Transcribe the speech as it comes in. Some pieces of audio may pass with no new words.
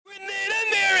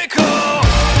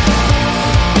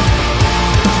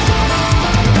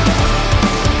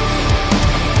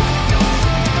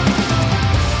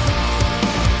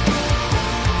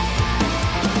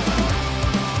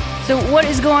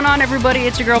going on, everybody?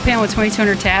 It's your girl Pam with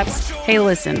 2200 Taps. Hey,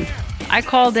 listen, I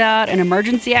called out an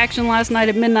emergency action last night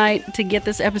at midnight to get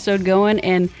this episode going,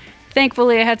 and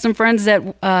thankfully I had some friends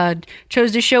that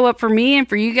chose to show up for me and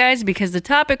for you guys, because the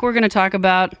topic we're going to talk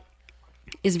about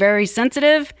is very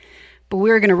sensitive, but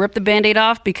we're going to rip the Band-Aid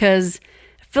off because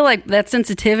I feel like that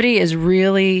sensitivity is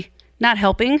really not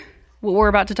helping what we're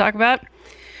about to talk about.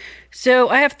 So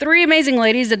I have three amazing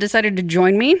ladies that decided to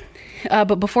join me.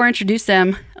 But before I introduce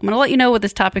them, I'm going to let you know what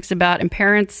this topic's about. And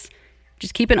parents,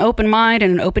 just keep an open mind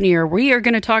and an open ear. We are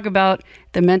going to talk about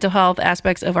the mental health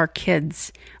aspects of our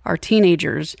kids, our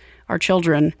teenagers, our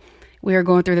children. We are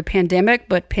going through the pandemic,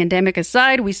 but pandemic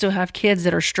aside, we still have kids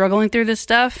that are struggling through this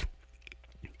stuff.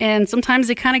 And sometimes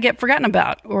they kind of get forgotten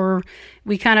about, or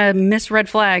we kind of miss red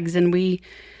flags, and we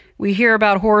hear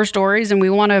about horror stories, and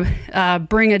we want to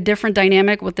bring a different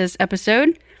dynamic with this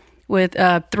episode with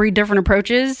three different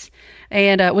approaches.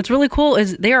 And what's really cool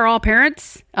is they are all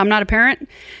parents. I'm not a parent.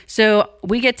 So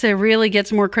we get to really get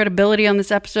some more credibility on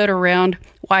this episode around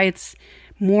why it's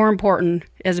more important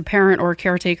as a parent or a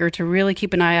caretaker to really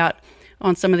keep an eye out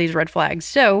on some of these red flags.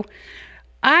 So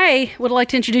I would like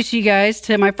to introduce you guys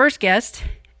to my first guest.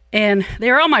 And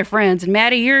they're all my friends. And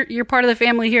Maddie, you're part of the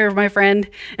family here, my friend.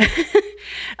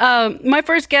 My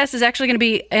first guest is actually going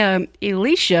to be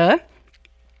Elisha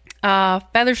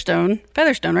Featherstone.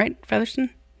 Featherstone, right? Featherstone.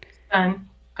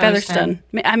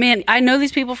 I mean, I know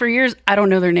these people for years. I don't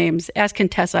know their names. Ask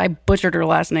Contessa. I butchered her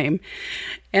last name.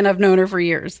 And I've known her for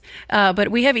years.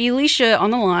 But we have Elisha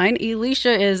on the line.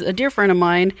 Elisha is a dear friend of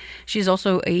mine. She's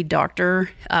also a doctor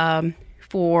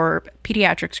for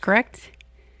pediatrics, correct?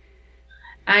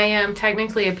 I am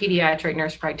technically a pediatric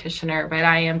nurse practitioner, but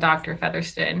I am Dr.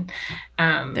 Featherstone.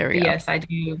 There we go. Yes, I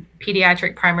do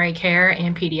pediatric primary care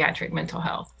and pediatric mental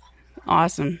health.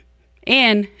 Awesome.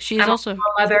 And she's also a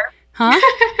mother. Huh?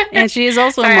 And she is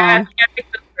also a mom.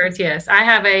 Yes, I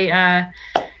have a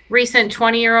recent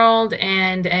 20-year-old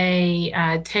and a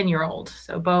 10-year-old.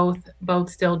 So both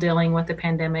still dealing with the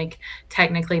pandemic.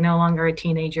 Technically no longer a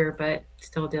teenager, but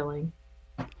still dealing.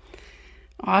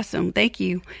 Awesome. Thank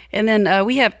you. And then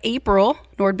we have April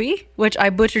Nordby, which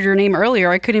I butchered your name earlier.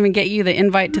 I couldn't even get you the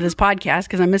invite to this podcast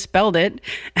because I misspelled it.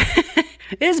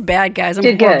 It's bad, guys.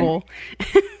 I'm horrible.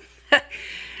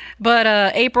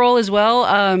 But April as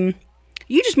well.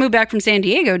 You just moved back from San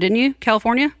Diego, didn't you?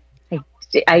 California?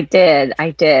 I did.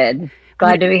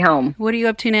 Glad to be home. What are you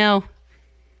up to now?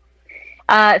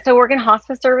 So working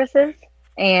hospice services.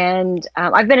 And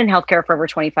I've been in healthcare for over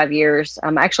 25 years.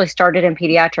 I actually started in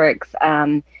pediatrics,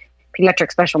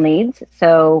 pediatric special needs.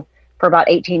 So for about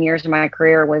 18 years of my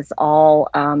career was all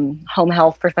home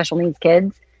health for special needs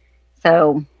kids.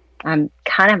 So I'm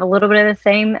kind of a little bit of the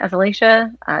same as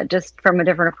Elisha, just from a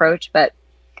different approach.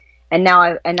 And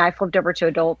now I flipped over to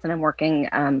adults, and I'm working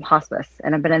hospice,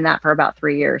 and I've been in that for about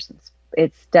 3 years.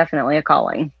 It's definitely a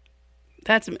calling.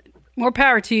 That's more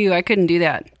power to you. I couldn't do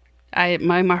that.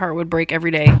 My heart would break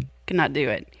every day. Could not do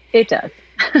it. It does.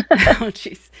 Oh,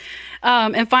 jeez.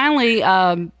 And finally,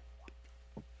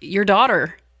 your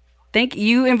daughter. Thank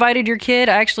you. Invited your kid.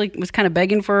 I actually was kind of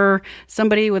begging for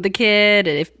somebody with a kid.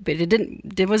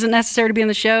 It wasn't necessary to be on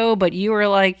the show, but you were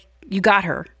like, you got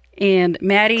her. And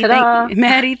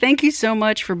Maddie, thank you so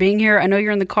much for being here. I know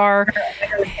you're in the car,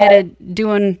 headed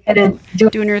doing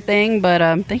your thing, but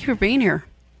thank you for being here.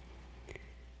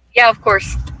 Yeah, of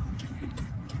course.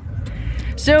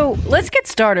 So let's get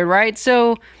started, right?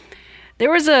 So there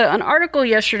was an article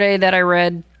yesterday that I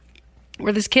read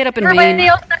where this kid up in Maine... Everybody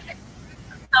else got to introduce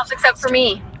themselves except for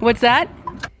me. What's that?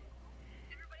 Everybody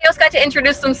else got to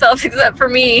introduce themselves except for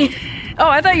me. Oh,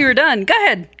 I thought you were done. Go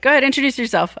ahead, introduce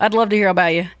yourself. I'd love to hear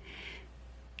about you.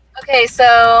 Okay,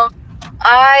 so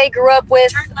I grew up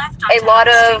with a lot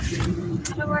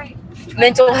of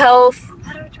mental health...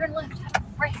 How do I turn left?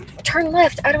 Right. Turn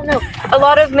left. I don't know. A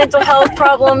lot of mental health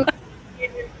problems.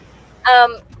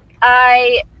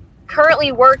 I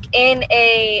currently work in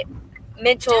a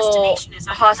mental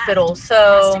hospital,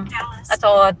 so that's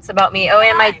all that's about me. Oh,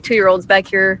 and my 2-year-old's back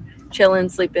here chilling,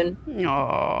 sleeping.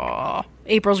 Aww.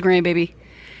 April's grandbaby.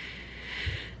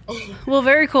 Well,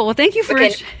 very cool. Well, thank you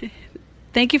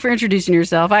for introducing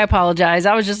yourself. I apologize.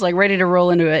 I was just like ready to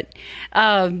roll into it.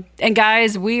 And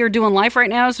guys, we are doing live right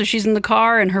now. So she's in the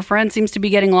car and her friend seems to be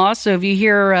getting lost. So if you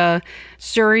hear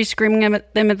Suri screaming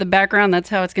at them at the background, that's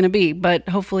how it's going to be. But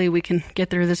hopefully we can get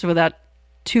through this without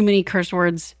too many curse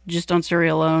words just on Suri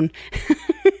alone.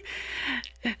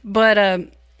 But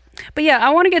yeah, I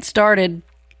want to get started.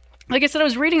 Like I said, I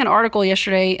was reading an article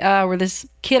yesterday where this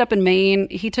kid up in Maine,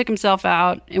 he took himself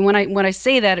out. And when I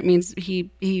say that, it means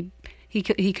he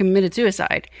he committed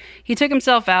suicide. He took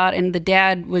himself out, and the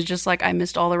dad was just like, I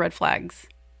missed all the red flags.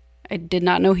 I did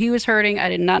not know he was hurting. I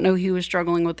did not know he was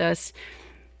struggling with this.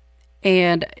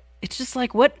 And it's just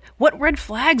like, what red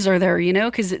flags are there,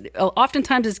 Because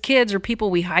oftentimes as kids or people,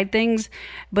 we hide things.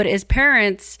 But as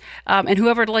parents, and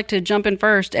whoever would like to jump in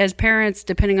first, as parents,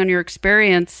 depending on your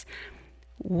experience,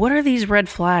 what are these red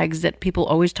flags that people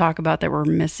always talk about that we're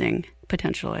missing,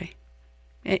 potentially?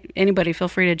 Anybody, feel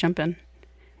free to jump in.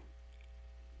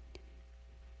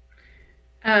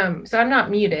 So I'm not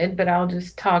muted, but I'll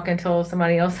just talk until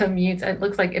somebody else unmutes. It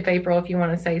looks like if you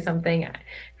want to say something.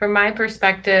 From my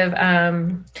perspective,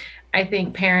 I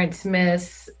think parents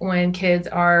miss when kids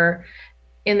are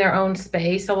in their own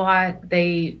space a lot.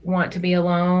 They want to be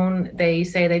alone. They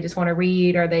say they just want to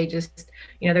read, or they just,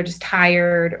 they're just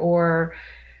tired, or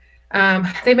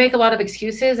they make a lot of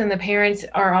excuses. And the parents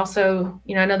are also,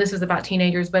 I know this is about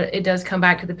teenagers, but it does come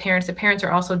back to the parents. The parents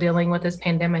are also dealing with this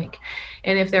pandemic.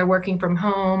 And if they're working from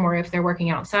home, or if they're working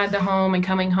outside the home and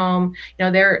coming home,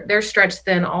 they're stretched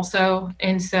thin also.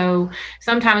 And so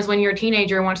sometimes when your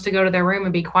teenager wants to go to their room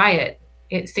and be quiet,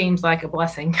 it seems like a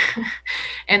blessing.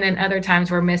 And then other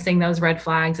times we're missing those red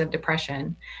flags of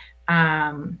depression.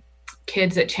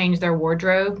 Kids that change their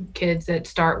wardrobe, kids that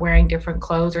start wearing different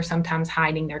clothes, or sometimes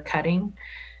hiding their cutting.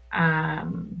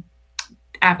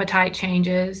 Appetite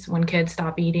changes when kids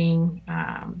stop eating.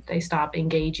 They stop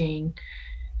engaging.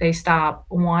 They stop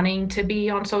wanting to be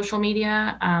on social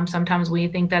media. Sometimes we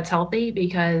think that's healthy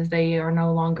because they are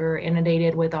no longer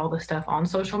inundated with all the stuff on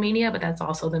social media, but that's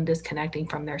also them disconnecting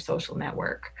from their social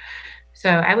network. So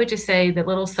I would just say the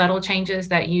little subtle changes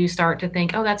that you start to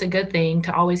think, oh, that's a good thing,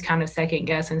 to always kind of second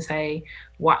guess and say,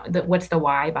 what's the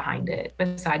why behind it,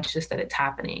 besides just that it's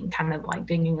happening, kind of like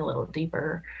digging a little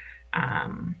deeper.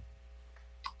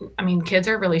 Kids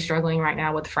are really struggling right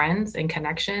now with friends and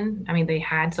connection. They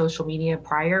had social media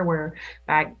prior, where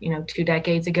back, 2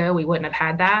 decades ago, we wouldn't have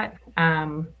had that.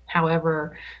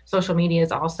 However, social media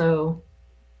is also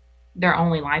their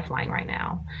only lifeline right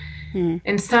now.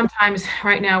 And sometimes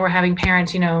right now we're having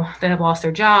parents, that have lost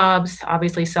their jobs.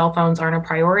 Obviously, cell phones aren't a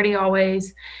priority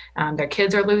always. Their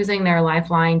kids are losing their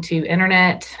lifeline to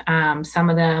internet. Some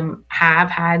of them have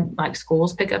had like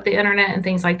schools pick up the internet and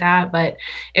things like that. But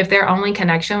if their only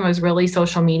connection was really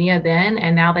social media then,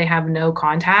 and now they have no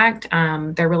contact,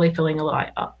 they're really feeling a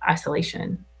lot of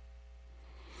isolation.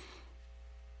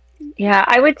 Yeah,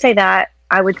 I would say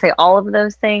all of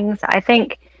those things. I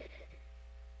think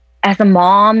as a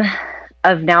mom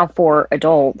of now 4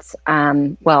 adults,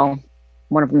 one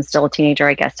of them is still a teenager,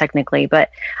 I guess, technically. But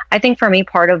I think for me,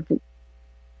 part of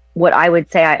what I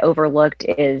would say I overlooked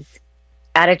is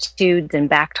attitudes and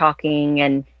back talking.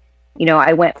 And,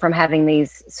 I went from having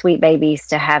these sweet babies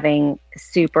to having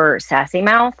super sassy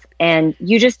mouth. And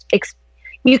you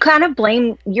kind of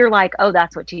blame, you're like, oh,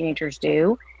 that's what teenagers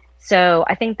do. So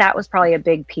I think that was probably a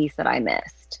big piece that I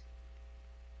missed.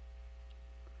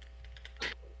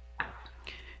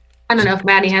 I don't know if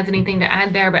Maddie has anything to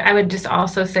add there, but I would just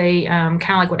also say, kind of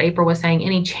like what April was saying,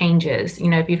 any changes,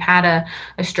 if you've had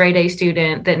a straight A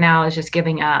student that now is just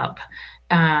giving up,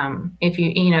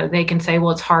 if they can say,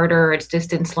 well, it's harder, it's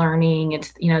distance learning,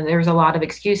 it's, there's a lot of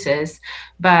excuses.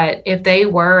 But if they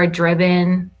were a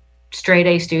driven straight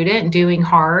A student doing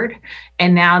hard,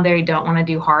 and now they don't want to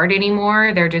do hard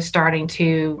anymore, they're just starting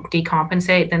to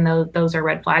decompensate, then those are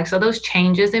red flags. So those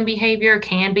changes in behavior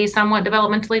can be somewhat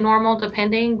developmentally normal,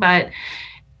 depending, but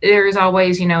there's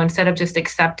always, instead of just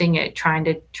accepting it, trying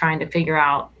to figure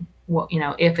out what,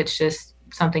 if it's just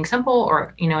something simple,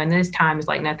 or, in this time is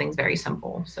like nothing's very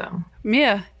simple. So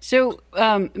yeah. So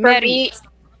Maddie,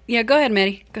 yeah, go ahead,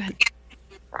 Maddie. Go ahead.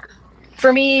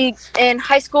 For me in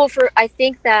high school, I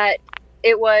think that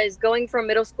it was going from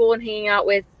middle school and hanging out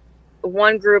with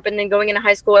one group, and then going into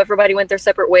high school, everybody went their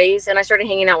separate ways, and I started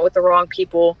hanging out with the wrong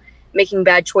people, making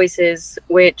bad choices,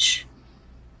 which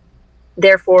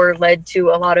therefore led to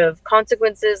a lot of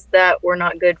consequences that were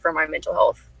not good for my mental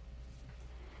health.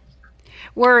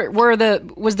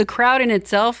 Was the crowd in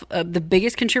itself the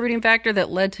biggest contributing factor that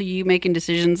led to you making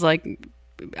decisions like,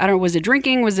 I don't know, was it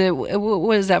drinking? What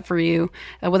was that for you,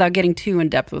 without getting too in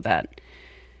depth with that?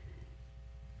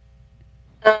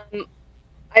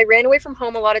 I ran away from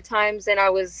home a lot of times, and I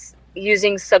was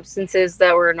using substances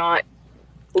that were not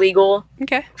legal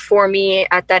for me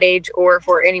at that age, or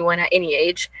for anyone at any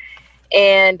age.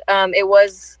 And it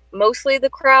was mostly the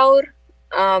crowd,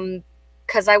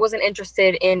 because I wasn't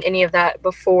interested in any of that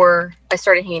before I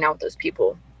started hanging out with those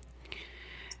people.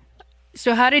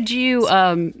 So how did you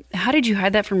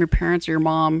hide that from your parents or your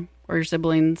mom or your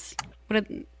siblings?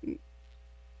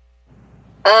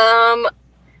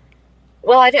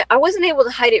 well, I wasn't able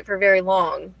to hide it for very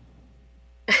long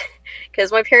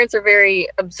because my parents are very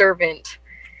observant.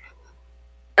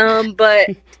 But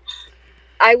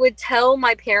I would tell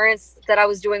my parents that I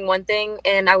was doing one thing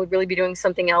and I would really be doing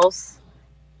something else.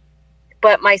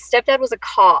 But my stepdad was a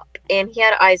cop and he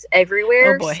had eyes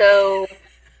everywhere. Oh boy.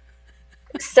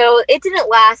 So it didn't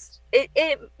last.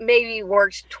 It maybe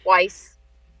worked twice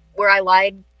where I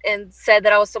lied and said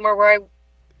that I was somewhere where I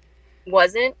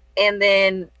wasn't. And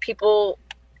then people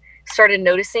started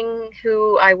noticing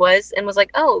who I was and was like,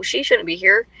 oh, she shouldn't be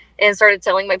here. And started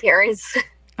telling my parents.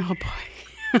 Oh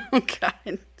boy. Oh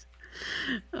God.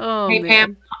 Oh, Hey, man.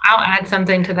 Pam, I'll add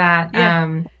something to that.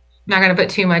 Yeah. Not going to put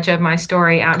too much of my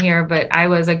story out here, but I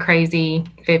was a crazy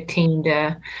 15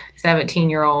 to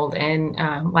 17-year-old and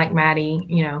like Maddie,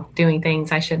 doing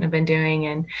things I shouldn't have been doing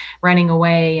and running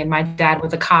away. And my dad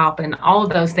was a cop and all of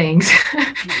those things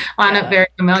line up very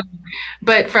familiar.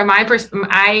 But from my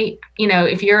perspective,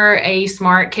 if you're a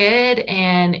smart kid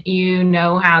and you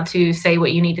know how to say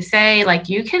what you need to say, like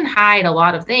you can hide a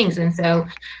lot of things. And so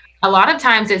a lot of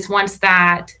times it's once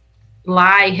that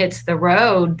lie hits the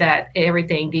road that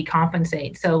everything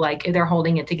decompensates. So like if they're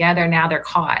holding it together, now they're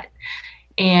caught.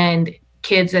 And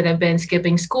kids that have been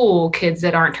skipping school, kids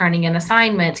that aren't turning in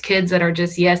assignments, kids that are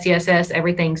just yes,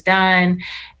 everything's done.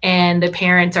 And the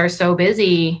parents are so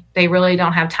busy, they really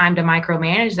don't have time to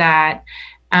micromanage that.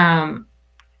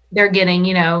 They're getting,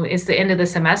 it's the end of the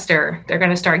semester. They're going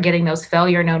to start getting those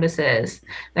failure notices.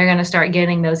 They're going to start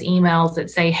getting those emails that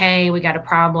say, hey, we got a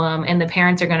problem. And the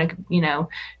parents are going to,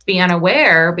 be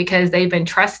unaware because they've been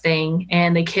trusting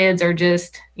and the kids are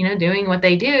just, doing what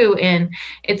they do. And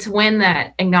it's when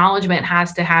that acknowledgement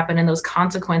has to happen and those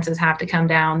consequences have to come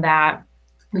down that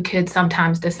the kids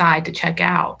sometimes decide to check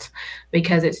out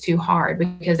because it's too hard,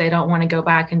 because they don't want to go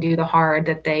back and do the hard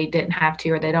that they didn't have to,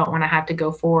 or they don't want to have to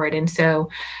go forward. And so,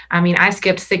 I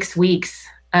skipped 6 weeks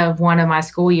of one of my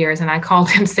school years and I called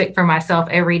in sick for myself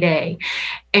every day.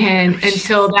 And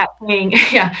until that thing,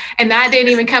 and that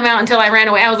didn't even come out until I ran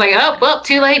away. I was like, oh, well,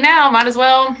 too late now. Might as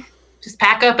well just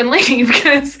pack up and leave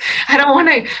because I don't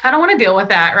want to deal with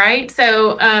that. Right.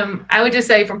 So I would just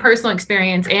say from personal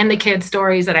experience and the kids'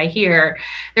 stories that I hear,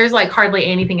 there's like hardly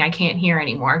anything I can't hear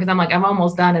anymore because I'm like, I'm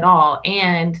almost done it all.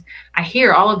 And I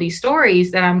hear all of these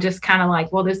stories that I'm just kind of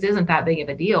like, well, this isn't that big of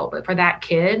a deal. But for that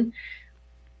kid,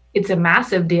 it's a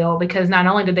massive deal because not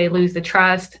only did they lose the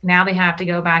trust, now they have to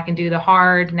go back and do the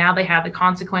hard. Now they have the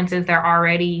consequences. They're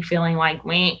already feeling like,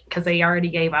 because they already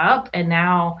gave up. And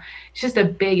now it's just a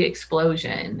big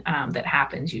explosion that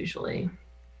happens usually.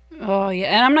 Oh,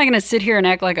 yeah. And I'm not going to sit here and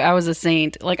act like I was a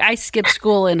saint. Like I skipped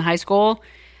school in high school.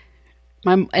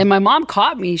 My mom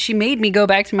caught me. She made me go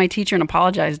back to my teacher and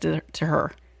apologize to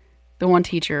her, the one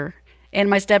teacher. And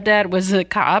my stepdad was a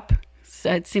cop.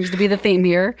 It seems to be the theme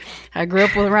here. I grew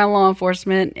up around law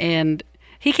enforcement, and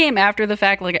he came after the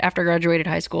fact, like after I graduated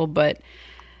high school. But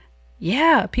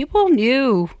yeah, people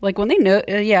knew, like when they know.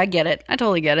 I get it. I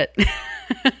totally get it.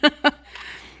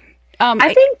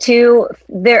 I think too,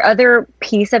 their other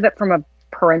piece of it from a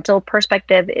parental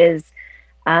perspective is,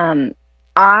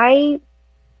 I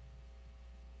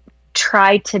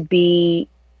try to be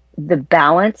the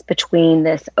balance between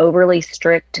this overly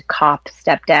strict cop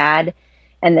stepdad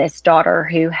and this daughter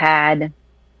who had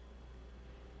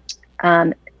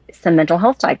some mental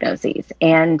health diagnoses.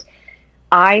 And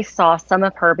I saw some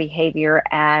of her behavior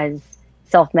as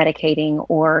self-medicating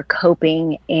or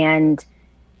coping. And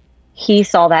he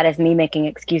saw that as me making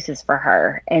excuses for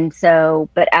her. And so,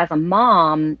 but as a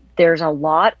mom, there's a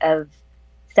lot of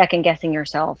second guessing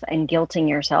yourself and guilting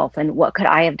yourself. And what could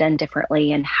I have done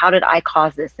differently? And how did I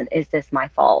cause this? And is this my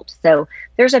fault? So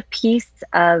there's a piece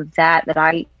of that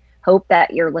I hope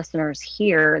that your listeners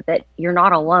hear, that you're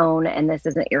not alone and this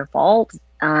isn't your fault.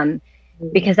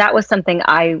 Because that was something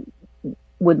I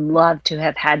would love to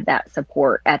have had that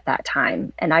support at that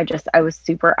time. And I was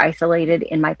super isolated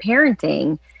in my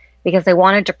parenting because I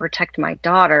wanted to protect my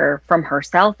daughter from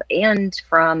herself and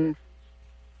from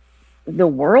the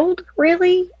world,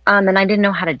 really. And I didn't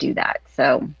know how to do that.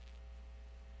 So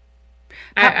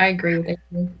I agree with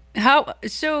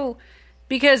it.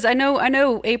 Because I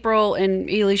know April and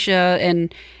Elisha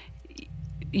and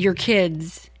your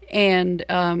kids and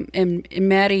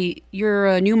Maddie, you're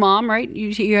a new mom, right?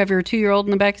 You have your 2-year-old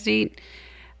in the back seat.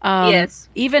 Yes.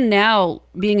 Even now,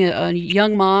 being a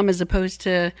young mom as opposed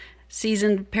to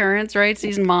seasoned parents, right?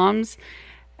 Seasoned moms.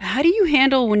 How do you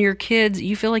handle when your kids,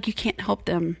 you feel like you can't help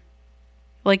them?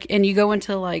 Like, and you go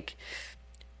into like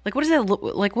what does that look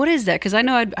like? What is that? Because I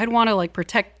know I'd want to like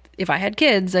protect. If I had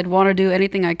kids, I'd want to do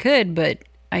anything I could, but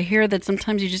I hear that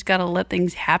sometimes you just got to let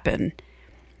things happen.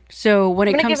 So when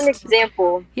it comes to give an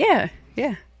example. Yeah.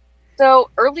 Yeah. So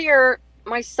earlier,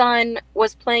 my son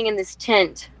was playing in this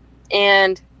tent,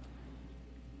 and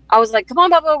I was like, come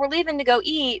on, Bubba, we're leaving to go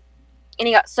eat. And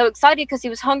he got so excited because he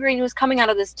was hungry and he was coming out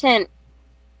of this tent.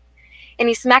 And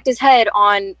he smacked his head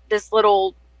on this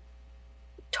little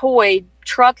toy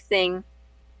truck thing.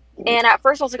 And at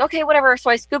first I was like, okay, whatever. So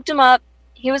I scooped him up.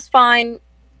 He was fine.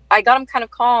 I got him kind of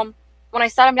calm. When I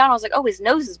sat him down, I was like, oh, his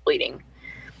nose is bleeding.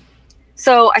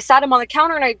 So I sat him on the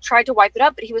counter and I tried to wipe it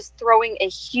up, but he was throwing a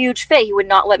huge fit. He would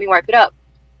not let me wipe it up.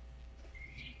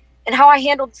 And how I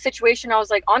handled the situation, I was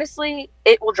like, honestly,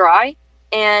 it will dry.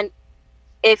 And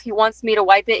if he wants me to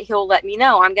wipe it, he'll let me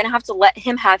know. I'm going to have to let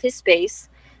him have his space,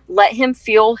 let him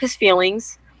feel his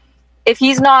feelings. If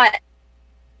he's not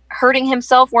hurting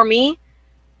himself or me,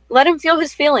 let him feel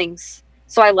his feelings.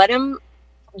 So I let him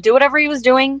do whatever he was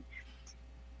doing.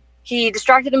 He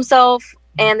distracted himself.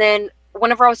 And then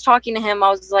whenever I was talking to him, I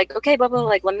was like, okay, Bubba,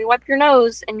 like, let me wipe your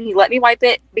nose. And he let me wipe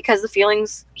it because the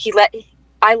feelings,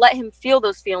 I let him feel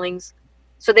those feelings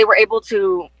so they were able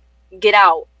to get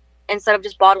out instead of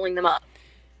just bottling them up.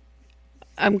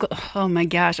 Oh my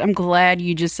gosh, I'm glad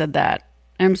you just said that.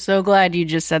 I'm so glad you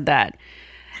just said that.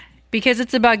 Because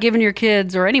it's about giving your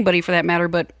kids, or anybody for that matter,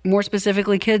 but more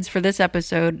specifically kids for this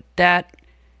episode, that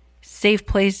safe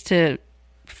place to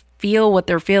feel what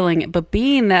they're feeling, but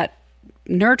being that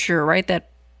nurture, right? That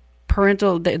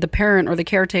parental, the parent or the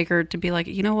caretaker to be like,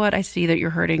 you know what? I see that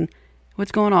you're hurting.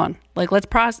 What's going on? Like,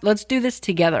 let's do this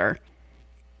together.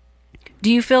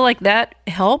 Do you feel like that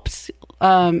helps?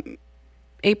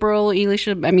 April,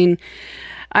 Elisha, I mean,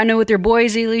 I know with your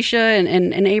boys, Elisha,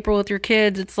 and April with your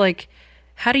kids, it's like,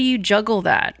 how do you juggle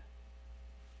that?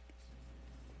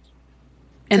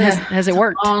 And has it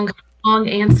worked? Long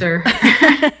answer.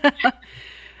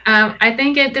 I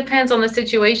think it depends on the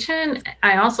situation.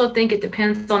 I also think it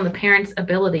depends on the parent's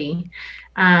ability.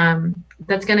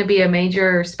 That's going to be a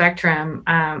major spectrum.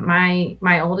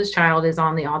 My oldest child is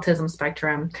on the autism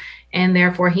spectrum, and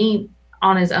therefore he,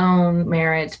 on his own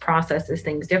merits, processes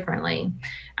things differently.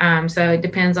 So it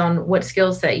depends on what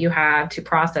skill set you have to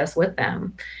process with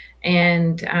them.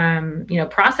 And,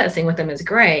 processing with them is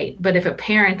great, but if a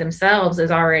parent themselves is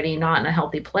already not in a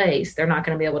healthy place, they're not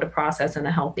going to be able to process in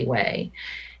a healthy way.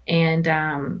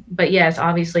 And, but yes,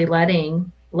 obviously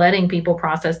letting people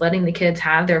process, letting the kids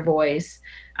have their voice,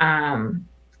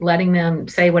 letting them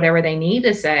say whatever they need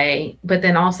to say, but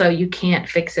then also you can't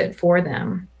fix it for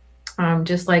them.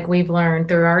 Just like we've learned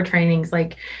through our trainings,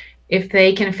 like if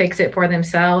they can fix it for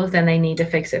themselves, then they need to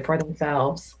fix it for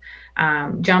themselves.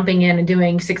 Jumping in and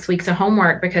doing 6 weeks of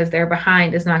homework because they're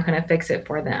behind is not going to fix it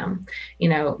for them.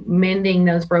 Mending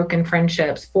those broken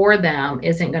friendships for them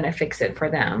isn't going to fix it for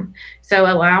them. So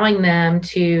allowing them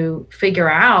to figure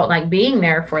out, like being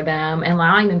there for them and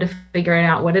allowing them to figure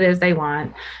out what it is they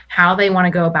want, how they want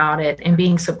to go about it, and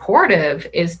being supportive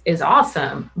is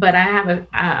awesome. But I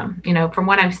have from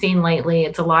what I've seen lately,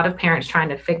 it's a lot of parents trying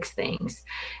to fix things.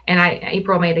 And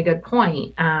April made a good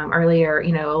point earlier.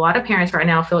 A lot of parents right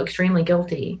now feel extremely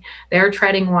guilty. They're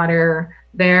treading water.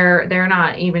 They're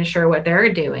not even sure what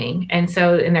they're doing. And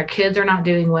their kids are not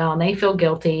doing well and they feel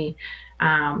guilty.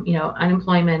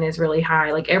 Unemployment is really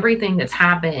high. Like everything that's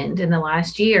happened in the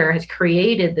last year has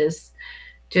created this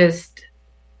just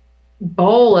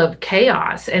bowl of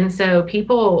chaos. And so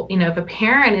people, if a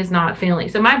parent is not feeling,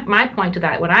 so my point to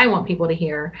that, what I want people to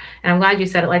hear, and I'm glad you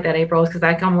said it like that, April, is because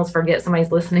I can almost forget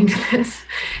somebody's listening to this,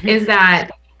 is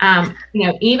that,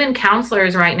 even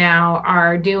counselors right now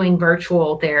are doing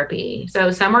virtual therapy.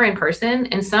 So some are in person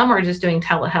and some are just doing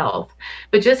telehealth,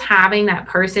 but just having that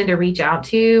person to reach out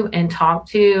to and talk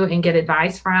to and get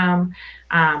advice from,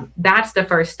 that's the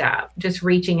first step, just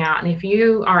reaching out. And if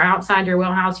you are outside your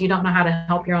wheelhouse, you don't know how to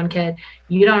help your own kid,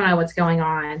 you don't know what's going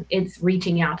on, it's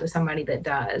reaching out to somebody that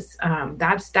does.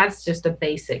 That's just a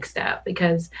basic step,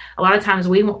 because a lot of times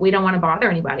we don't want to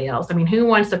bother anybody else. I mean, who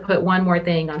wants to put one more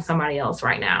thing on somebody else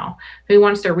right now? Who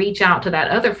wants to reach out to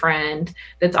that other friend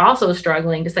that's also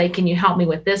struggling to say, can you help me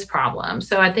with this problem?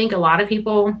 So I think a lot of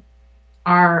people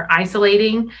are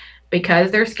isolating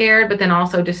because they're scared, but then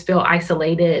also just feel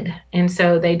isolated. And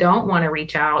so they don't want to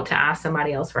reach out to ask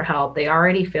somebody else for help. They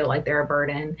already feel like they're a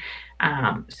burden.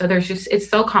 So it's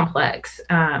so complex.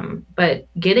 But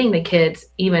getting the kids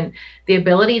even the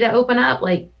ability to open up,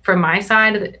 like from my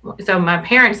side, so my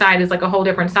parent side is like a whole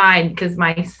different side, because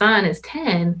my son is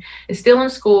 10, is still in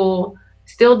school,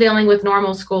 still dealing with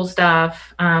normal school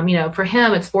stuff. For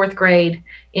him, it's 4th grade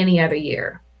any other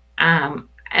year.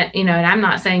 And I'm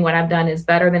not saying what I've done is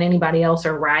better than anybody else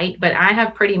or right, but I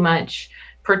have pretty much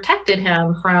protected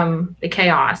him from the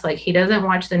chaos. Like, he doesn't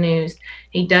watch the news.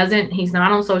 He's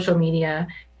not on social media.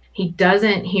 He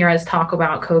doesn't hear us talk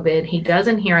about COVID. He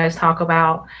doesn't hear us talk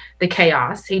about the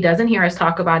chaos. He doesn't hear us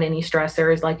talk about any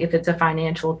stressors, like if it's a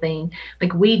financial thing.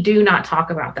 Like, we do not talk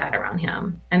about that around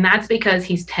him. And that's because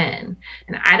he's 10.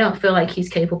 And I don't feel like he's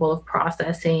capable of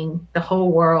processing the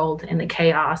whole world and the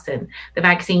chaos and the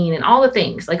vaccine and all the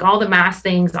things, like all the mass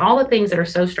things, all the things that are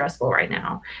so stressful right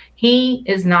now. He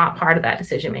is not part of that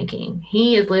decision making.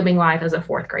 He is living life as a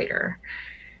fourth grader.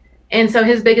 And so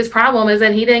his biggest problem is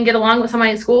that he didn't get along with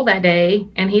somebody at school that day,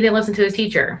 and he didn't listen to his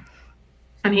teacher,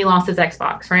 and he lost his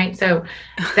Xbox, right? So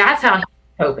that's how he's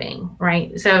coping,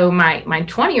 right? So my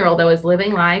 20-year-old, though, is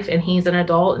living life, and he's an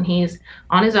adult, and he's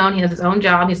on his own. He has his own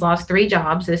job. He's lost 3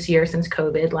 jobs this year since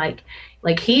COVID.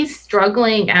 Like he's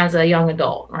struggling as a young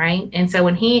adult, right? And so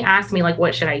when he asks me, like,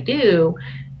 what should I do?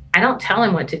 I don't tell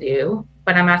him what to do,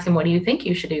 but I'm asking, what do you think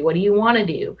you should do? What do you want to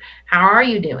do? How are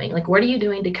you doing? Like, what are you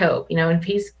doing to cope? You know, if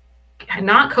he's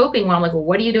not coping well, I'm like, well,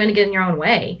 what are you doing to get in your own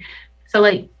way? So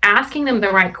like asking them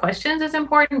the right questions is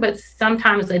important, but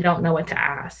sometimes they don't know what to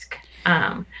ask.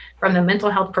 From the mental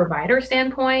health provider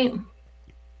standpoint,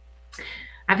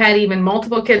 I've had even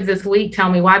multiple kids this week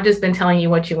tell me, well, I've just been telling you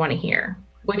what you want to hear,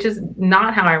 which is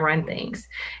not how I run things.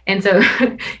 And so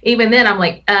even then I'm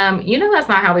like, that's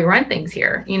not how we run things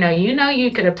here.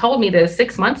 You could have told me this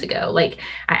 6 months ago. Like,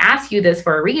 I asked you this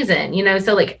for a reason,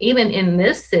 so like even in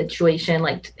this situation,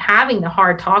 like having the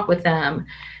hard talk with them,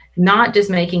 not just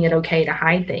making it okay to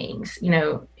hide things,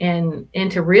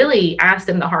 and to really ask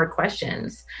them the hard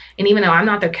questions. And even though I'm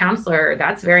not their counselor,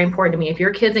 that's very important to me. If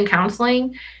your kid's in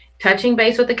counseling, touching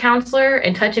base with the counselor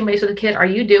and touching base with the kid. Are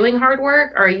you doing hard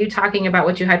work, or are you talking about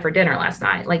what you had for dinner last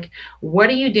night? Like, what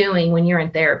are you doing when you're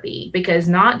in therapy? Because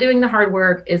not doing the hard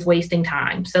work is wasting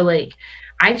time. So like,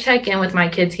 I check in with my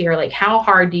kids here, like, how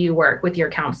hard do you work with your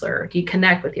counselor? Do you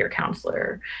connect with your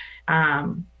counselor?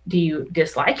 Do you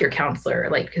dislike your counselor?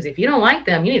 Like, because if you don't like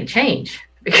them, you need to change,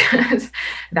 because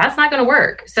that's not going to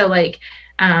work. So like,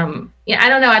 I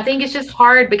don't know. I think it's just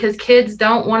hard because kids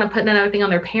don't want to put another thing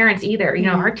on their parents either.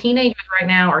 Our teenagers right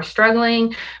now are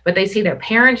struggling, but they see their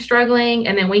parents struggling.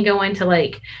 And then we go into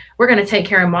like, we're going to take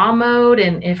care of mom mode.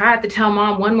 And if I have to tell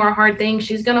mom one more hard thing,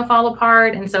 she's going to fall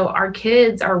apart. And so our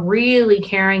kids are really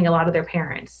carrying a lot of their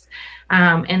parents.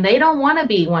 And they don't want to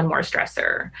be one more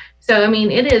stressor. So, I mean,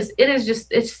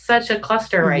 it's such a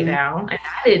cluster right now. And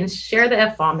I didn't share the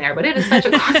F-bomb there, but it is such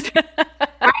a cluster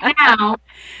right now,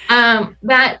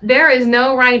 that there is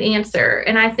no right answer.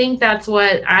 And I think that's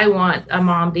what I want a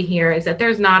mom to hear, is that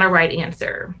there's not a right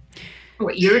answer.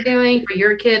 What you're doing for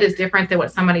your kid is different than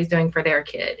what somebody's doing for their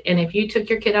kid. And if you took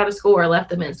your kid out of school or left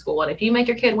them in school, and if you make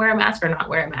your kid wear a mask or not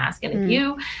wear a mask, and if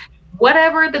you,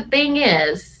 whatever the thing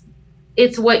is,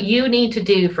 it's what you need to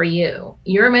do for you,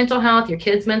 your mental health, your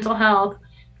kid's mental health,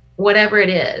 whatever it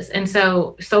is. And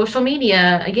so social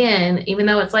media, again, even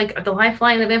though it's like the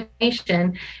lifeline of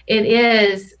information, it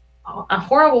is a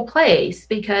horrible place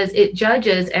because it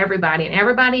judges everybody, and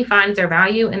everybody finds their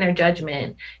value in their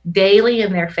judgment daily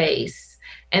in their face.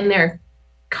 And they're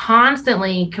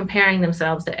constantly comparing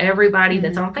themselves to everybody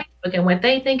that's on Facebook and what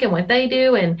they think and what they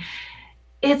do. And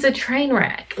it's a train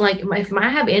wreck. Like, if I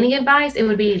have any advice, it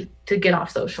would be to get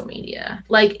off social media,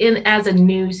 like as a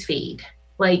news feed.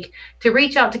 Like, to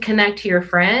reach out to connect to your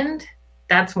friend,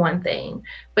 that's one thing.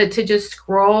 But to just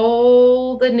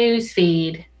scroll the news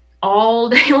feed all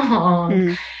day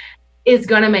long is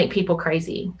going to make people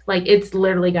crazy. Like, it's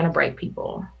literally going to break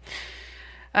people.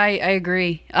 I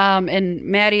agree. And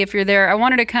Maddie, if you're there, I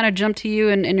wanted to kind of jump to you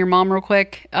and your mom real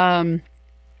quick.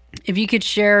 If you could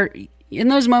share, in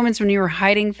those moments when you were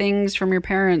hiding things from your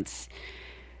parents,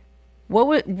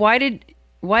 why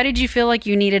did you feel like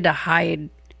you needed to hide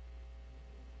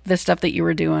the stuff that you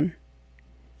were doing?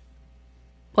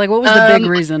 Like, what was the big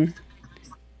reason?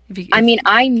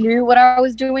 I knew what I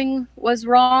was doing was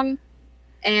wrong,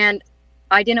 and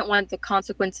I didn't want the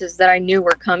consequences that I knew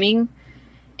were coming.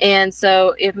 And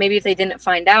so if they didn't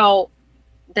find out,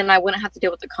 then I wouldn't have to deal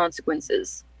with the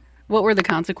consequences. What were the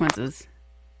consequences?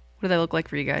 What did they look like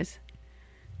for you guys?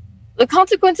 The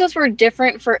consequences were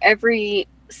different for every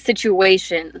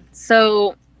situation.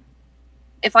 So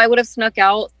if I would have snuck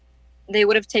out, they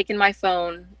would have taken my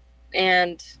phone,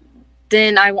 and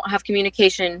then I won't have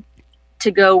communication to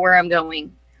go where I'm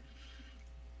going.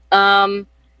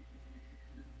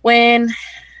 When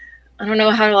I don't know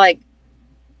how to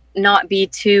not be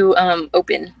too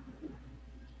open.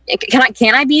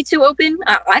 Can I be too open?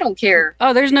 I don't care.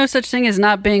 Oh, there's no such thing as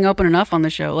not being open enough on the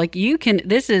show. Like, you can,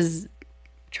 this is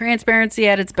transparency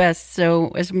at its best. So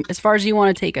as far as you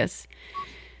want to take us.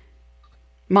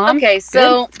 Mom? Okay,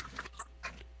 so. Good?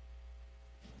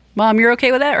 Mom, you're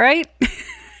okay with that, right?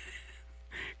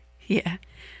 Yeah.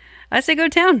 I say go to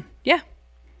town. Yeah.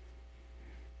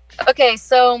 Okay,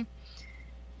 so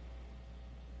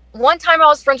one time I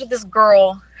was friends with this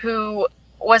girl who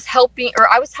was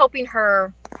I was helping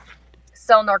her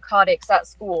sell narcotics at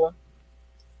school.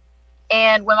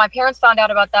 And when my parents found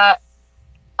out about that,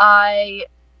 I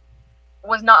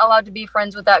was not allowed to be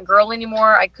friends with that girl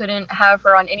anymore. I couldn't have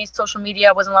her on any social media.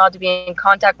 I wasn't allowed to be in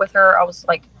contact with her. I was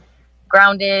like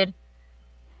grounded.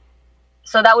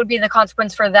 So that would be the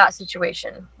consequence for that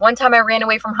situation. One time I ran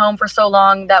away from home for so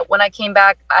long that when I came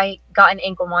back, I got an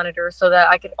ankle monitor so that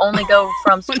I could only go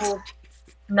from school.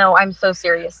 No, I'm so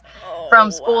serious.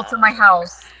 From school to my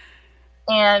house.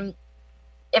 And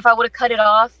if I would have cut it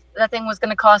off, that thing was going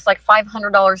to cost like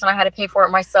 $500 and I had to pay for it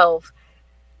myself.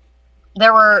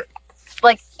 There were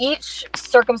like each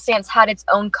circumstance had its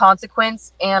own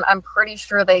consequence, and I'm pretty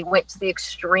sure they went to the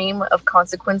extreme of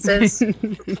consequences.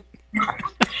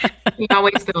 You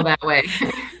always feel that way.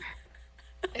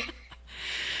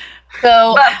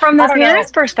 So, but from the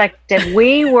parents' perspective,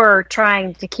 we were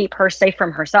trying to keep her safe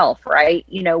from herself, right?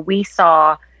 You know, we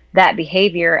saw that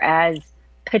behavior as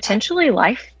potentially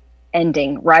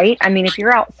life-ending, right? I mean, if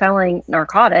you're out selling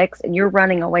narcotics and you're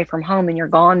running away from home and you're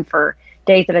gone for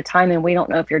days at a time and we don't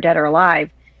know if you're dead or alive.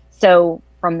 So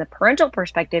from the parental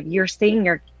perspective, you're seeing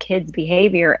your kid's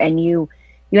behavior and you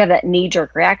have that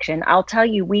knee-jerk reaction. I'll tell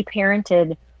you, we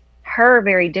parented her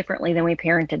very differently than we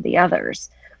parented the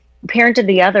others. We parented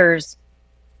the others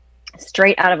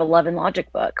straight out of a Love and Logic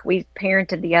book. We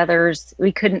parented the others.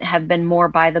 We couldn't have been more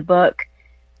by the book,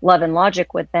 Love and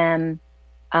Logic with them.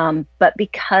 But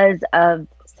because of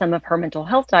some of her mental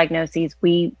health diagnoses,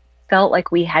 we felt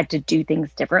like we had to do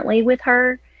things differently with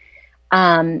her.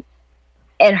 And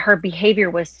her behavior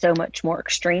was so much more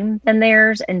extreme than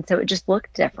theirs. And so it just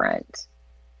looked different.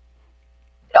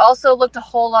 It also looked a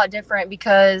whole lot different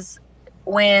because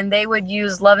when they would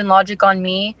use Love and Logic on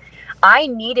me, I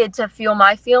needed to feel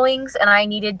my feelings and I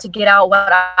needed to get out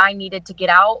what I needed to get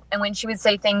out. And when she would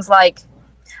say things like,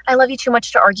 I love you too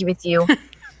much to argue with you,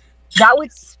 that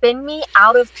would spin me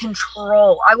out of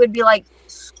control. I would be like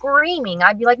screaming.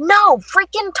 I'd be like, no,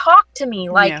 freaking talk to me.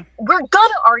 Like, we're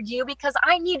gonna argue because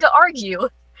I need to argue.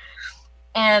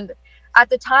 And at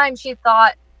the time, she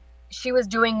thought she was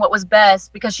doing what was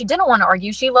best because she didn't want to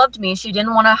argue. She loved me. She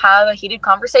didn't want to have a heated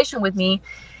conversation with me.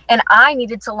 And I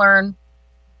needed to learn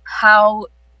how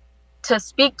to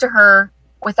speak to her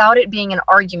without it being an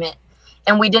argument.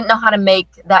 And we didn't know how to make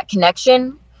that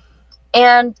connection.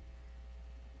 And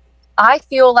I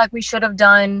feel like we should have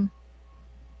done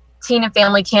teen and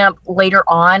family camp later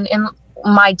on in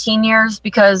my teen years,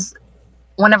 because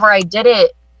whenever I did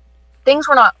it, things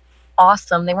were not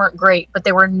awesome. They weren't great, but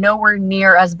they were nowhere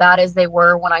near as bad as they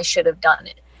were when I should have done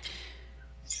it.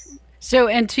 So,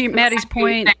 and to Maddie's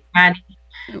point, Maddie,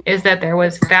 is that there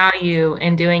was value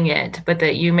in doing it, but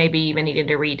that you maybe even needed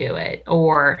to redo it,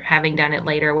 or having done it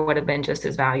later would have been just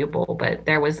as valuable. But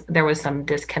there was some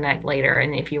disconnect later,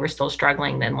 and if you were still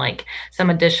struggling, then like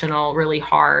some additional really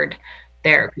hard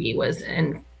therapy was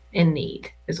in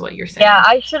need, is what you're saying. Yeah,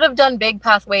 I should have done Big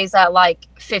Pathways at like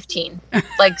 15.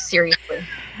 Like seriously.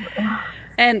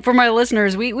 And for my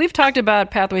listeners, we've talked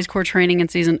about Pathways core training in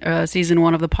season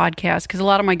 1 of the podcast, because a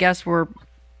lot of my guests were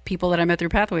people that I met through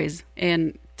Pathways.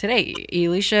 And today,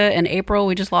 Alicia and April,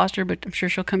 we just lost her, but I'm sure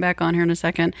she'll come back on here in a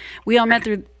second. We all met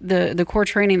through the core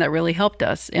training that really helped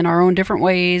us in our own different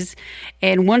ways.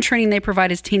 And one training they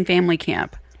provide is Teen Family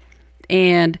Camp.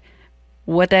 And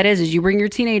what that is you bring your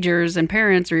teenagers and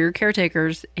parents or your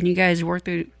caretakers, and you guys work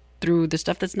through the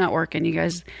stuff that's not working. You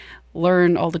guys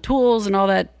learn all the tools and all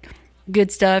that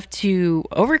good stuff to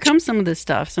overcome some of this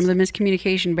stuff, some of the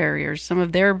miscommunication barriers, some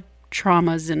of their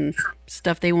traumas and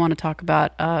stuff they want to talk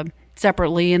about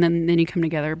separately, and then you come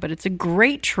together. But it's a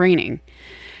great training.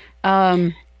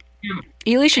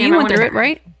 Alicia, you went through it,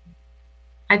 right?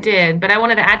 I did, but I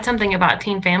wanted to add something about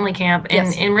Teen Family Camp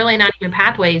and really not even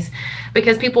Pathways,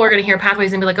 because people are going to hear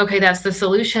Pathways and be like, okay, that's the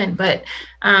solution. But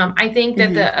I think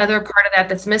that the other part of that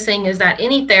that's missing is that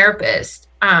any therapist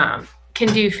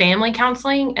can do family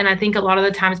counseling. And I think a lot of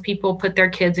the times people put their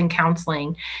kids in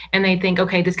counseling and they think,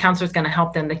 okay, this counselor is going to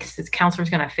help them. This counselor is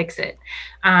going to fix it.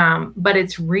 But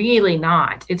it's really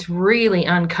not. It's really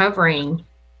uncovering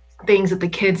things that the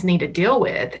kids need to deal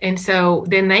with. And so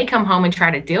then they come home and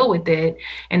try to deal with it,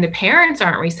 and the parents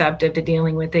aren't receptive to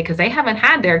dealing with it because they haven't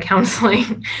had their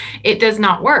counseling. It does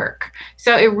not work.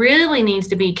 So it really needs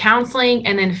to be counseling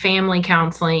and then family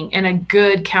counseling, and a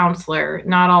good counselor.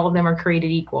 Not all of them are created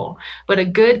equal, but a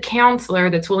good counselor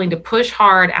that's willing to push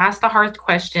hard, ask the hard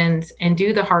questions, and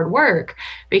do the hard work,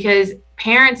 because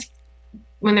parents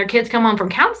when their kids come home from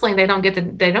counseling, they don't get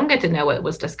to know what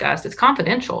was discussed. It's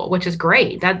confidential, which is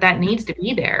great. That needs to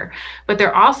be there. But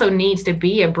there also needs to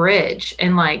be a bridge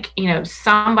and like,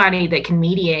 somebody that can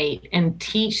mediate and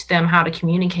teach them how to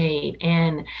communicate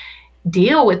and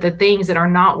deal with the things that are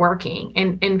not working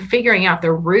and figuring out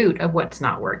the root of what's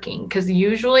not working. Because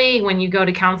usually when you go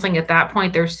to counseling at that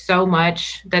point, there's so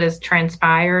much that has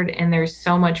transpired and there's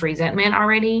so much resentment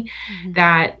already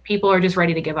that people are just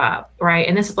ready to give up. Right.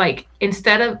 And this is like,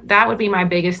 that would be my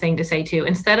biggest thing to say too,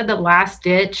 instead of the last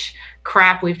ditch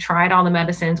crap, we've tried all the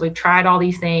medicines, we've tried all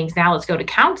these things, now let's go to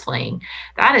counseling.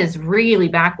 That is really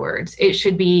backwards. It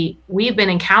should be, we've been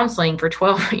in counseling for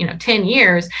 10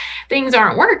 years, things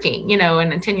aren't working,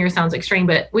 and 10 years sounds extreme,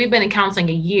 but we've been in counseling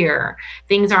a year,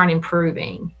 things aren't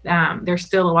improving. There's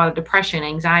still a lot of depression,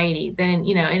 anxiety, then,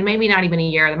 and maybe not even a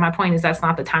year. My point is that's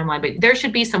not the timeline, but there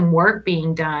should be some work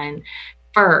being done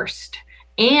first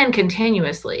and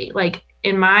continuously. Like,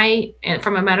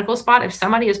 from a medical spot, if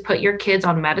somebody has put your kids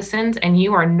on medicines and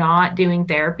you are not doing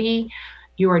therapy,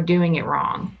 you are doing it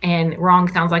wrong. And wrong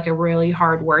sounds like a really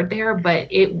hard word there, but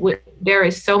there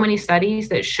is so many studies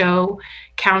that show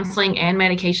counseling and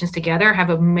medications together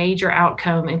have a major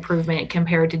outcome improvement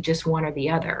compared to just one or the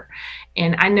other.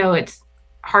 And I know it's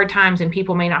hard times and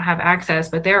people may not have access,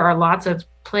 but there are lots of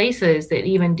places that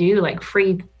even do like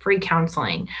free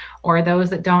counseling, or those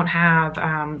that don't have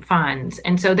funds.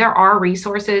 And so there are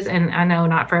resources, and I know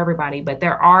not for everybody, but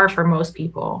there are for most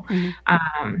people.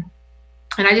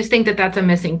 And I just think that that's a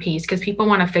missing piece, because people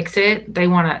want to fix it. They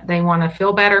want to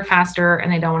feel better faster,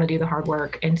 and they don't want to do the hard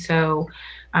work. And so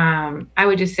I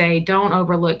would just say, don't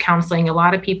overlook counseling. A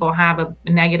lot of people have a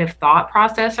negative thought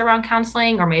process around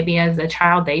counseling, or maybe as a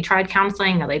child, they tried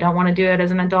counseling, or they don't want to do it as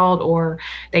an adult, or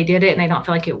they did it and they don't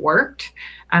feel like it worked.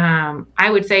 I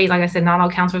would say, like I said, not all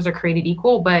counselors are created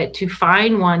equal, but to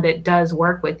find one that does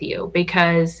work with you,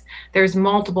 because there's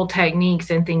multiple techniques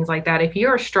and things like that. If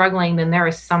you're struggling, then there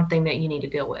is something that you need to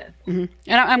deal with. And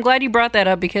I'm glad you brought that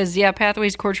up, because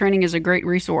Pathways Core Training is a great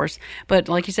resource, but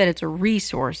like you said, it's a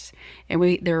resource,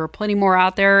 and there are plenty more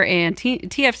out there. And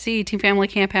TFC, Team Family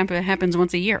Camp, happens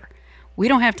once a year. We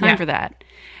don't have time for that.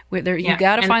 You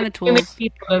got to find the tools.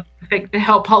 People to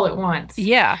help all at once.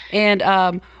 Yeah,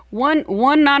 and one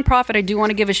nonprofit I do want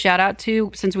to give a shout out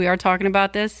to, since we are talking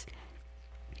about this,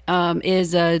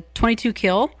 is 22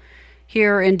 Kill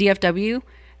here in DFW.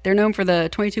 They're known for the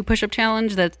 22 push-up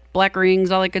challenge, that's black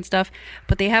rings, all that good stuff.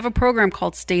 But they have a program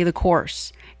called Stay the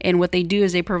Course. And what they do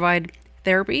is they provide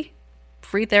therapy,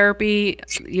 free therapy.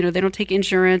 They don't take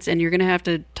insurance, and you're going to have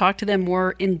to talk to them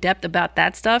more in depth about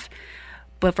that stuff.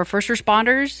 But for first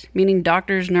responders, meaning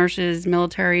doctors, nurses,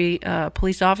 military,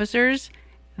 police officers,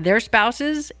 their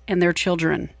spouses, and their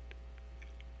children.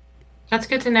 That's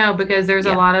good to know, because there's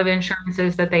a lot of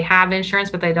insurances that they have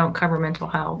insurance, but they don't cover mental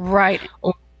health. Right.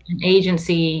 Or an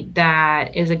agency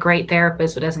that is a great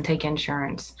therapist but doesn't take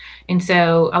insurance. And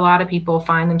so a lot of people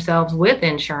find themselves with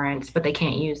insurance, but they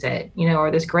can't use it, or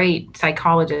this great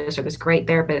psychologist or this great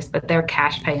therapist, but they're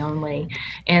cash pay only.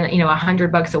 And,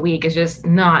 $100 a week is just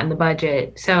not in the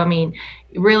budget. So, I mean,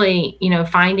 really,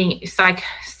 finding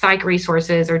psych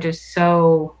resources are just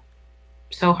so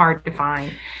hard to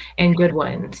find, and good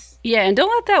ones. Yeah, and don't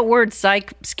let that word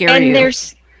psych scare you.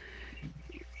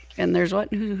 And there's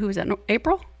what? Who is that? No,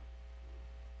 April?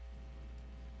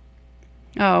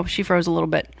 Oh, she froze a little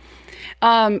bit.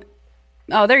 Oh,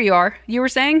 there you are. You were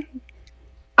saying?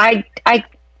 I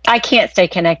can't stay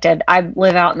connected. I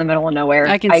live out in the middle of nowhere.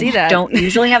 I can see that. I don't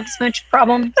usually have this much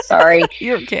problem. Sorry.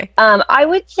 You're okay. I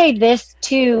would say this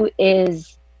too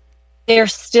is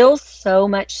there's still so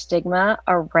much stigma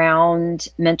around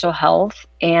mental health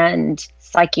and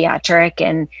psychiatric.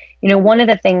 And, one of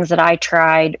the things that I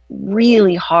tried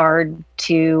really hard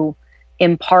to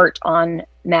impart on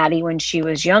Maddie when she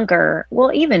was younger,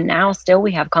 well, even now still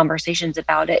we have conversations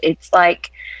about it. It's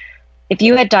like, if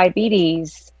you had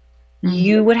diabetes,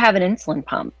 you would have an insulin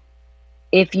pump.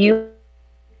 If you...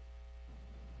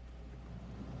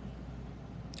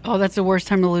 Oh, that's the worst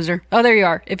time to lose her. Oh, there you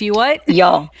are. If you what?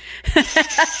 Y'all.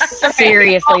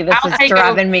 Seriously, this is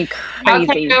driving me crazy. I'll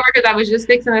take over, because I was just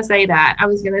fixing to say that. I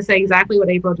was going to say exactly what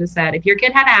April just said. If your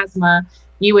kid had asthma,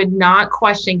 you would not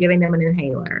question giving them an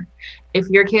inhaler. If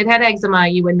your kid had eczema,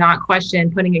 you would not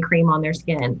question putting a cream on their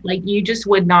skin. Like, you just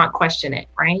would not question it,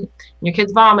 right? Your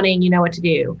kid's vomiting, you know what to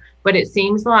do. But it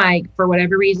seems like, for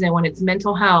whatever reason, when it's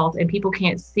mental health and people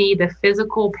can't see the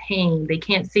physical pain, they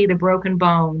can't see the broken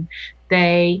bone,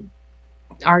 they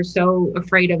are so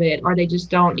afraid of it, or they just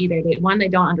don't either. One, they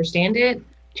don't understand it.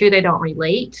 Two, they don't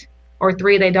relate. or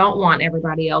 3, they don't want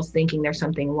everybody else thinking there's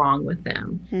something wrong with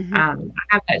them. I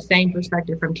have that same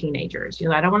perspective from teenagers.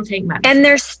 I don't want to take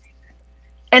medicine.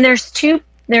 And there's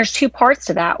two parts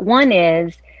to that. One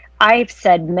is, I've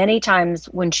said many times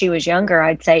when she was younger,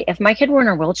 I'd say, if my kid were in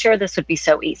a wheelchair, this would be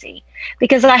so easy,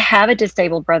 because I have a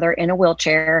disabled brother in a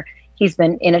wheelchair. He's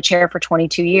been in a chair for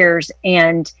 22 years.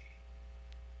 And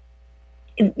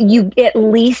you at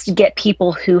least get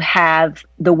people who have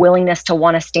the willingness to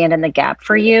want to stand in the gap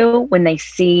for you when they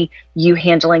see you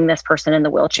handling this person in the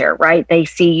wheelchair, right? They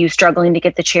see you struggling to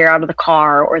get the chair out of the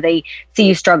car, or they see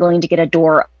you struggling to get a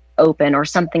door open or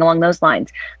something along those lines.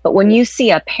 But when you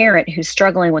see a parent who's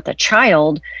struggling with a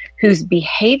child whose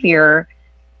behavior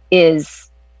is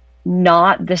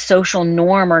not the social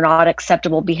norm or not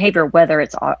acceptable behavior, whether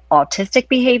it's autistic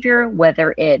behavior,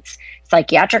 whether it's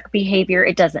psychiatric behavior,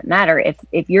 it doesn't matter.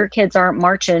 If your kids aren't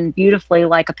marching beautifully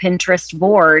like a Pinterest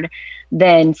board,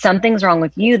 then something's wrong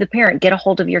with you, the parent. Get a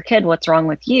hold of your kid. What's wrong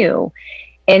with you?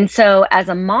 And so as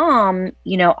a mom,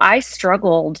 I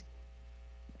struggled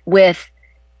with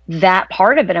that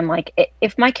part of it. I'm like,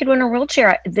 if my kid were in a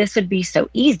wheelchair, this would be so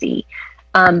easy.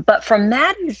 But from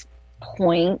Maddie's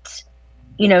point,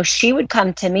 she would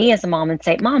come to me as a mom and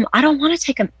say, Mom, I don't want to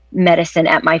take a medicine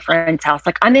at my friend's house.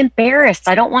 Like, I'm embarrassed.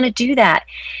 I don't want to do that.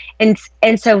 And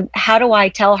so how do I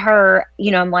tell her,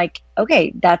 I'm like,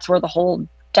 okay, that's where the whole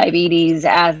diabetes,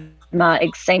 asthma,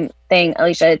 same thing,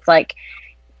 Alicia. It's like,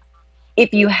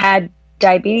 if you had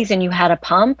diabetes and you had a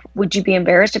pump, would you be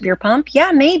embarrassed of your pump?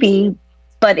 Yeah, maybe,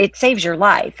 but it saves your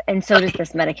life. And so does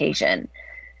this medication.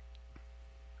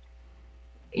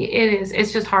 It is.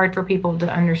 It's just hard for people to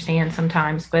understand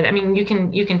sometimes. But I mean, you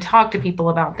can talk to people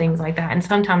about things like that, and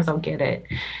sometimes they'll get it.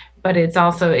 But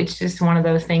it's just one of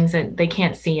those things that they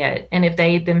can't see it. And if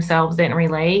they themselves didn't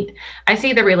relate, I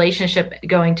see the relationship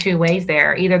going 2 ways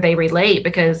there. Either they relate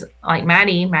because, like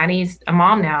Maddie's a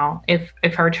mom now. If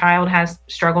her child has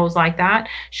struggles like that,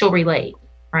 she'll relate.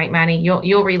 Right, Maddie,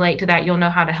 you'll relate to that. You'll know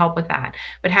how to help with that.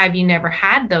 But have you never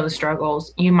had those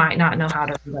struggles, you might not know how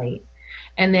to relate.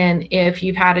 And then if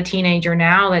you've had a teenager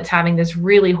now that's having this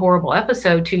really horrible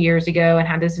episode 2 years ago and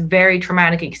had this very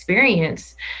traumatic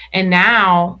experience, and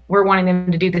now we're wanting them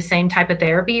to do the same type of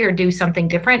therapy or do something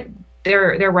different,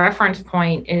 their reference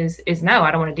point is no,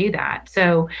 I don't want to do that.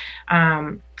 So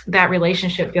that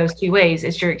relationship goes 2 ways.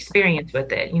 It's your experience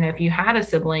with it. If you had a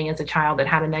sibling as a child that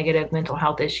had a negative mental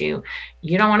health issue,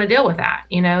 you don't want to deal with that,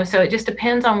 so it just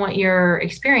depends on what your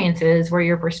experience is, where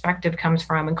your perspective comes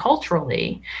from. And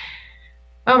culturally,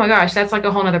 oh my gosh, that's like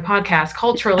a whole nother podcast.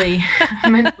 Culturally,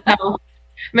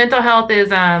 mental health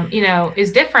is,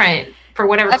 is different for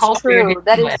whatever that's culture true. you're dealing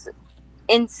That with. is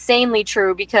insanely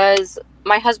true, because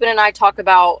my husband and I talk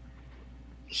about,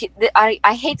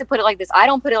 I hate to put it like this. I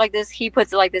don't put it like this. He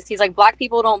puts it like this. He's like, Black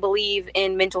people don't believe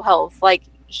in mental health. Like,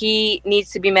 he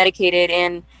needs to be medicated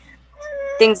and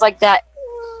things like that.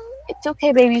 It's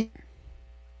okay, baby.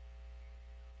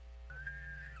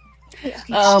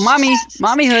 Oh,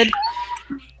 mommyhood.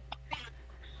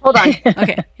 Hold on.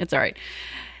 Okay, it's all right.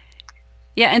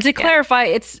 Yeah, and to clarify,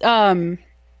 it's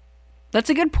that's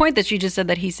a good point that she just said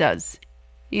that he says,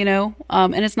 and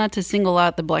it's not to single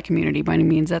out the Black community by any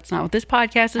means. That's not what this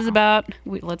podcast is about.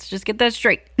 Let's just get that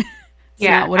straight.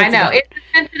 Yeah, I know. It's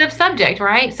a sensitive subject,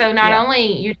 right? So not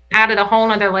only you added a whole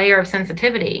other layer of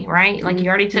sensitivity, right? Like you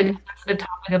already took a sensitive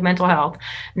topic of mental health.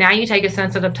 Now you take a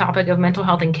sensitive topic of mental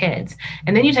health in kids.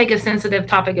 And then you take a sensitive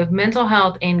topic of mental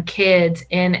health in kids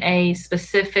in a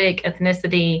specific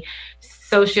ethnicity,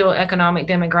 socioeconomic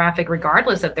demographic,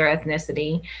 regardless of their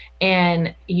ethnicity.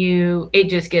 And it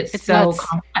just gets so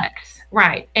complex.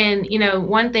 Right. And,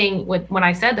 one thing when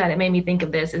I said that, it made me think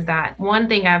of this, is that one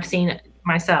thing I've seen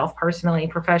myself personally,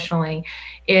 professionally,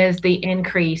 is the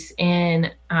increase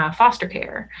in foster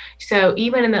care. So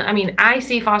even I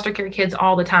see foster care kids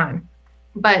all the time,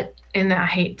 and I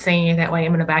hate saying it that way.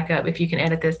 I'm going to back up if you can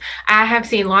edit this. I have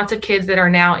seen lots of kids that are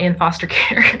now in foster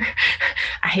care.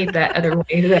 I hate that other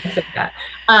way that I said that.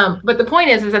 But the point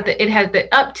is that the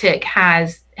uptick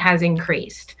has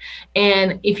increased.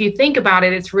 And if you think about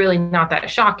it, it's really not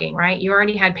that shocking, right? You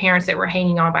already had parents that were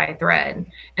hanging on by a thread,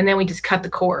 and then we just cut the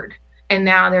cord. And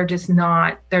now they're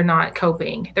not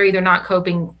coping. They're either not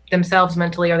coping themselves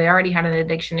mentally, or they already had an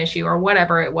addiction issue or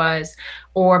whatever it was,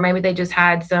 or maybe they just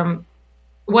had some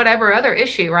whatever other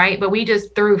issue, right? But we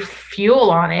just threw fuel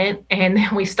on it, and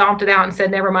then we stomped it out and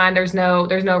said, never mind, there's no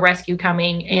rescue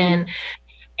coming. And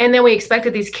then we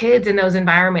expected these kids in those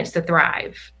environments to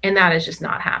thrive. And that has just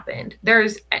not happened.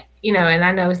 There's, and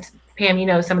I know Pam, you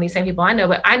know, some of these same people I know,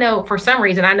 but I know for some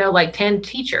reason, I know like 10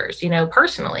 teachers, you know,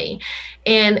 personally,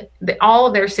 and all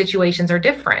of their situations are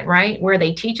different, right? Where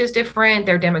they teach is different.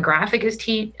 Their demographic is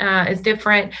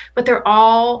different, but they're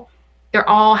all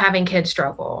having kids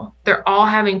struggle. They're all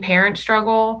having parents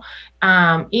struggle.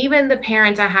 Even the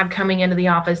parents I have coming into the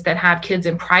office that have kids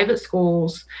in private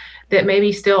schools that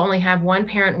maybe still only have one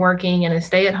parent working and a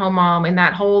stay-at-home mom, and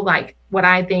that whole, like, what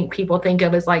I think people think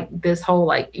of as like this whole,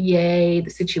 like, yay, the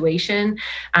situation.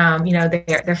 You know,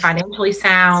 they're financially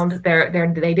sound.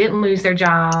 They didn't lose their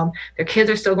job. Their kids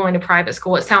are still going to private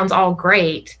school. It sounds all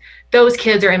great. Those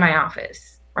kids are in my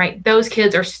office, right? Those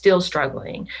kids are still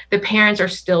struggling. The parents are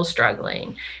still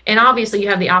struggling. And obviously you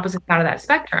have the opposite side of that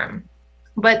spectrum.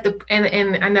 But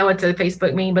and I know it's a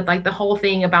Facebook meme, but like the whole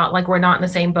thing about like, we're not in the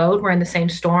same boat, we're in the same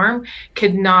storm,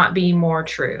 could not be more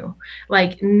true.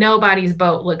 Like, nobody's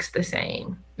boat looks the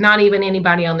same. Not even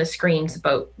anybody on the screen's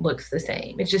boat looks the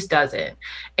same. It just doesn't.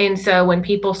 And so when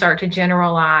people start to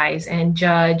generalize and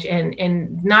judge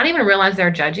and not even realize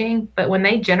they're judging, but when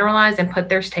they generalize and put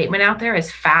their statement out there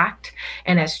as fact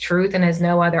and as truth and as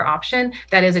no other option,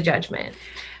 that is a judgment.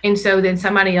 And so then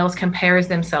somebody else compares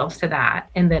themselves to that,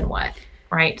 and then what?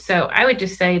 Right. So I would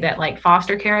just say that, like,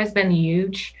 foster care has been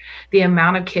huge. The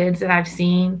amount of kids that I've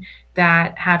seen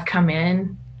that have come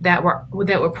in that were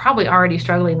probably already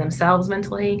struggling themselves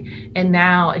mentally. And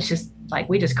now it's just like,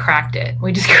 we just cracked it.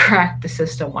 We just cracked the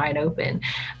system wide open.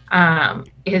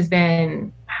 It has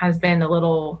been a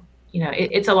little, you know,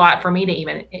 it's a lot for me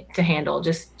to handle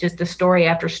just the story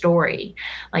after story,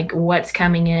 like what's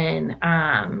coming in.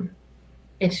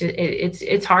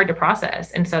 It's hard to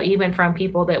process. And so even from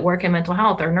people that work in mental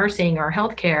health or nursing or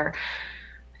healthcare,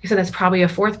 so that's probably a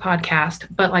fourth podcast,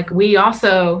 but like, we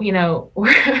also, you know,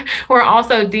 we're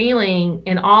also dealing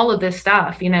in all of this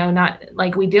stuff, you know, not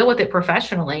like, we deal with it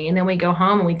professionally and then we go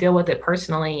home and we deal with it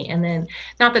personally. And then,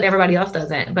 not that everybody else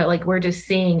doesn't, but like, we're just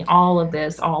seeing all of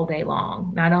this all day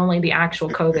long, not only the actual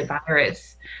COVID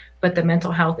virus, but the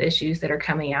mental health issues that are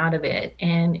coming out of it.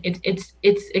 And it's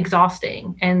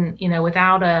exhausting. And, you know,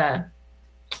 without a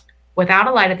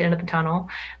light at the end of the tunnel,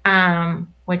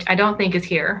 which I don't think is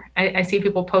here. I see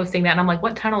people posting that and I'm like,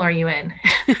 what tunnel are you in?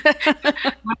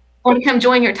 I want to come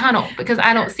join your tunnel because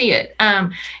I don't see it.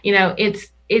 You know,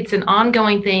 it's an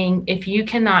ongoing thing. If you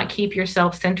cannot keep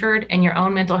yourself centered and your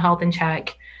own mental health in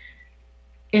check,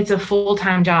 it's a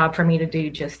full-time job for me to do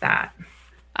just that.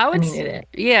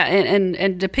 Yeah,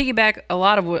 and to piggyback a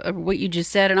lot of what you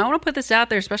just said, and I want to put this out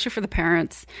there, especially for the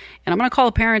parents, and I'm going to call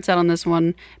the parents out on this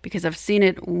one because I've seen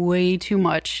it way too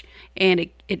much, and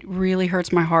it really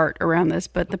hurts my heart around this.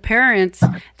 But the parents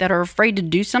that are afraid to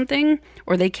do something,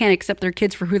 or they can't accept their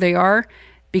kids for who they are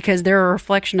because they're a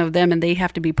reflection of them and they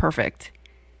have to be perfect.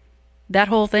 That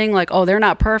whole thing, like, oh, they're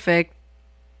not perfect.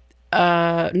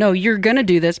 No, you're going to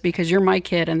do this because you're my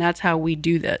kid and that's how we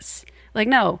do this. Like,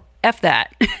 no. F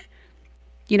that.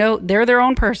 You know, they're their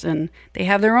own person. They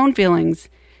have their own feelings.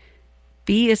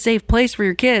 Be a safe place for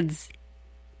your kids.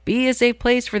 Be a safe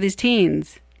place for these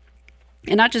teens.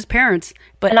 And not just parents,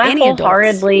 but any adults. And I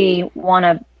wholeheartedly want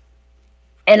to,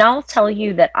 and I'll tell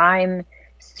you that I'm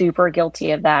super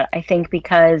guilty of that. I think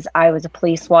because I was a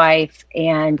police wife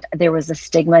and there was a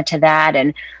stigma to that,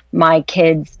 and my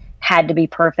kids had to be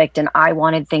perfect and I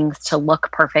wanted things to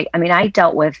look perfect. I mean, I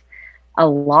dealt with a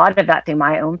lot of that through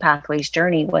my own pathways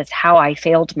journey, was how I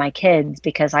failed my kids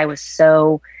because I was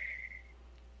so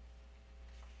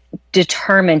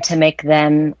determined to make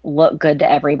them look good to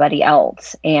everybody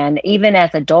else. And even as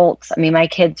adults, I mean, my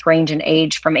kids range in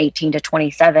age from 18 to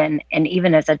 27. And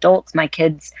even as adults, my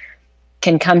kids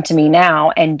can come to me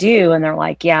now and they're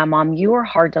like, yeah, Mom, you were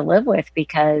hard to live with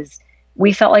because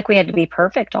we felt like we had to be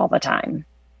perfect all the time.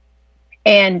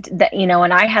 And that, you know,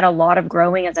 and I had a lot of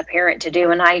growing as a parent to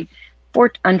do. And I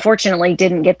unfortunately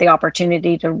didn't get the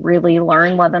opportunity to really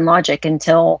learn Love and Logic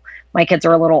until my kids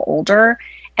are a little older.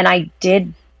 And I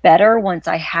did better once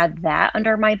I had that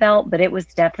under my belt, but there was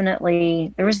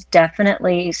definitely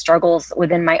struggles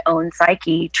within my own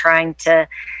psyche trying to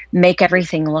make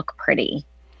everything look pretty.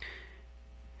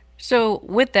 So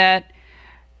with that,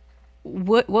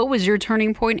 what was your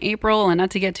turning point, April? And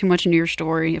not to get too much into your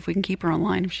story, if we can keep her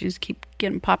online, if she just keep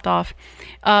getting popped off.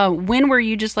 When were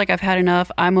you just like, I've had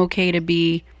enough, I'm okay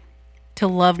to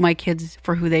love my kids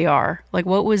for who they are? Like,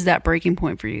 what was that breaking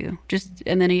point for you?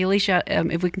 And then Alicia,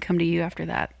 if we can come to you after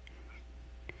that.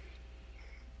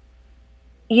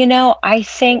 You know, I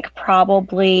think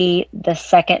probably the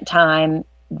second time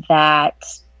that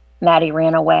Maddie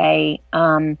ran away,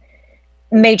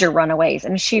 major runaways. I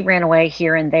mean, she ran away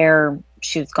here and there.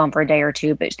 She was gone for a day or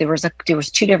two, but there was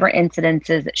two different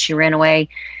incidences that she ran away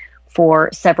for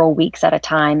several weeks at a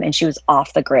time, and she was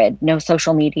off the grid. No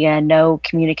social media, no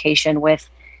communication with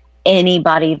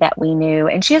anybody that we knew.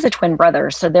 And she has a twin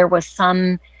brother, so there was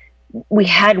we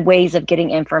had ways of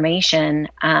getting information.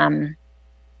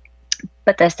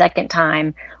 But the second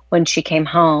time when she came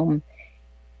home,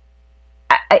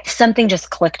 something just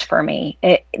clicked for me.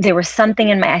 There was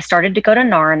something I started to go to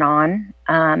Nar-Anon,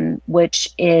 which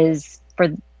is, for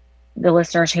the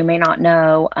listeners who may not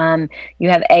know, you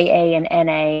have AA and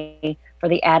NA for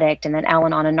the addict, and then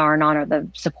Al-Anon and Nar-Anon are the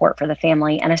support for the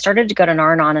family. And I started to go to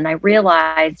Nar-Anon, and I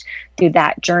realized through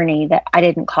that journey that I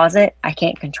didn't cause it, I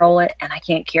can't control it, and I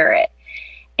can't cure it.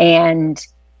 And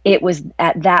it was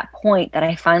at that point that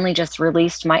I finally just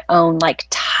released my own like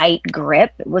tight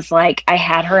grip. It was like I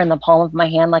had her in the palm of my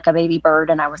hand like a baby bird,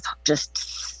 and I was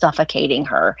just suffocating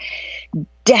her,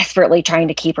 desperately trying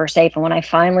to keep her safe. And when I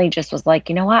finally just was like,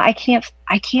 you know what, I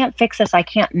can't fix this. I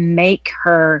can't make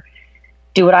her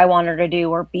do what I want her to do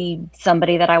or be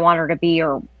somebody that I want her to be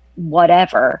or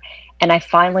whatever. And I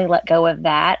finally let go of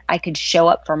that. I could show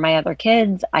up for my other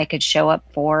kids. I could show up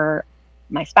for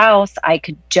my spouse. I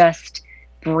could just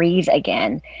breathe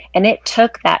again. And it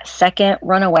took that second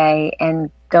runaway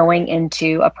and going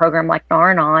into a program like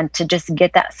Nar-Anon to just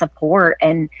get that support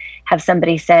and have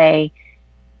somebody say,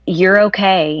 you're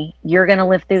okay. You're going to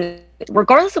live through,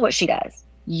 regardless of what she does,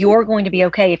 you're going to be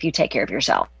okay if you take care of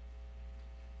yourself.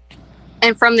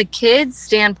 And from the kids'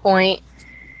 standpoint,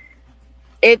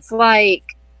 it's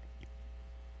like,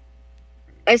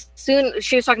 as soon as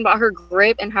she was talking about her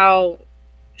grip and how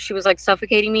she was like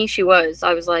suffocating me,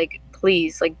 I was like,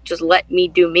 please, like, just let me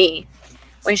do me.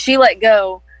 When she let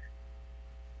go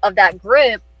of that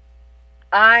grip,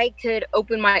 I could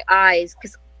open my eyes,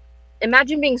 because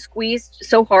imagine being squeezed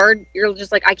so hard, you're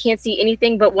just like, I can't see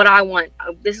anything but what I want.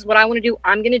 This is what I want to do.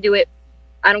 I'm going to do it.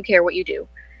 I don't care what you do.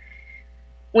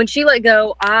 When she let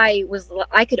go, I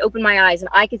could open my eyes and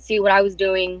I could see what I was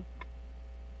doing,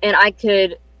 and I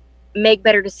could make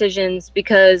better decisions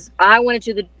because I wanted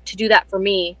to do that for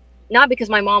me, not because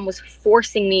my mom was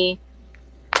forcing me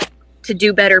to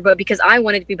do better, but because I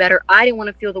wanted to be better. I didn't want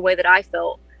to feel the way that I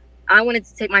felt. I wanted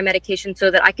to take my medication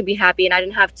so that I could be happy and I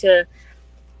didn't have to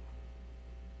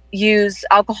use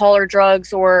alcohol or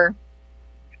drugs or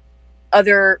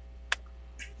other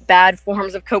bad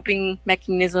forms of coping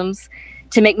mechanisms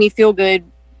to make me feel good,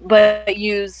 but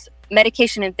use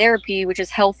medication and therapy, which is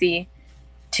healthy,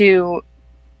 to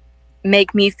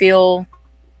make me feel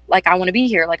like I want to be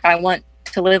here, like I want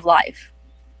to live life.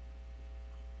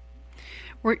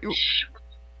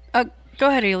 Go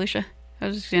ahead, Alicia. I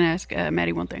was just going to ask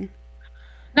Maddie one thing.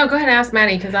 No, go ahead and ask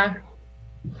Maddie, because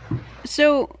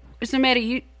So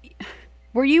Maddie,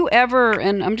 were you ever,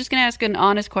 and I'm just going to ask an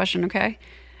honest question, okay?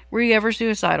 Were you ever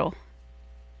suicidal?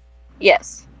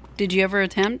 Yes. Did you ever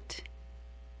attempt?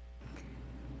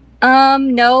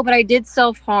 No, but I did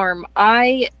self-harm.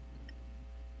 I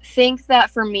think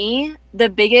that for me, the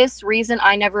biggest reason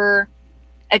I never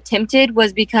attempted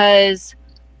was because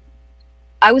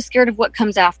I was scared of what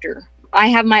comes after. I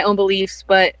have my own beliefs,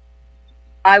 but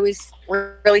I was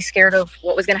really scared of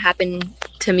what was going to happen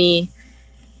to me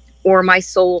or my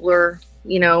soul, or,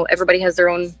 you know, everybody has their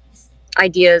own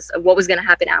ideas of what was going to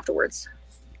happen afterwards.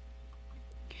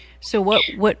 So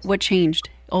what changed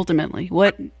ultimately?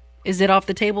 What is it off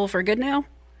the table for good now?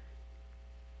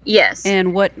 Yes.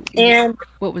 And what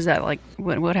was that like?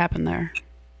 What happened there?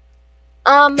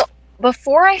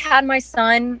 Before I had my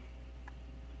son,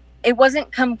 it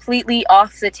wasn't completely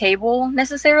off the table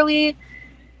necessarily.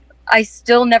 I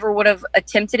still never would have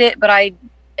attempted it, but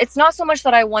it's not so much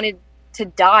that I wanted to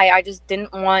die. I just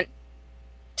didn't want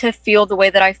to feel the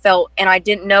way that I felt, and I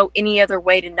didn't know any other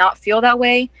way to not feel that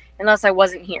way unless I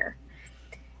wasn't here.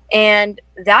 And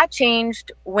that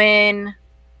changed when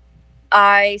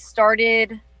I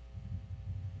started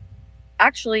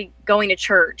actually going to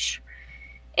church,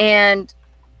 and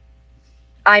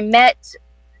I met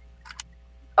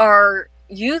our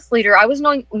youth leader. I was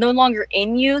no longer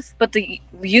in youth, but the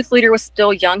youth leader was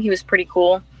still young. He was pretty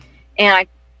cool, and I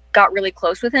got really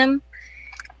close with him,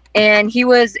 and he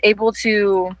was able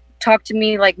to talk to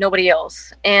me like nobody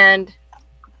else. And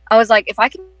I was like, if I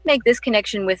can make this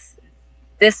connection with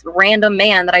this random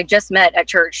man that I just met at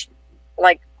church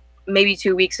like maybe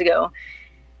 2 weeks ago,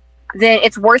 then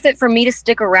it's worth it for me to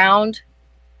stick around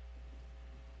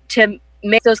to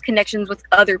make those connections with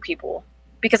other people,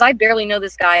 because I barely know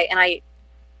this guy and I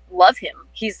love him.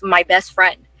 He's my best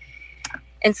friend.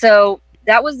 And so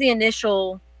that was the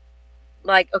initial,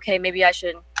 like, okay, maybe I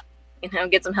should,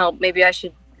 get some help. Maybe I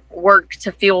should work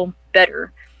to feel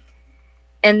better.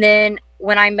 And then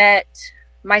when I met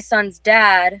my son's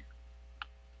dad,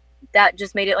 that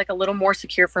just made it like a little more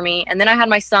secure for me. And then I had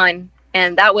my son,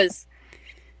 and I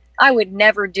would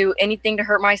never do anything to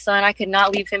hurt my son. I could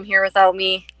not leave him here without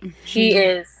me. He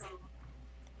is,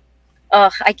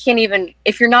 I can't even,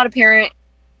 if you're not a parent,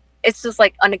 it's just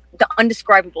like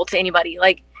undescribable to anybody.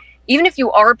 Like, even if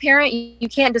you are a parent, you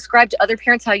can't describe to other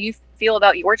parents how you feel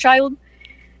about your child.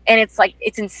 And it's like,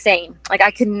 it's insane. Like, I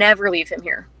could never leave him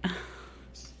here.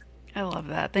 I love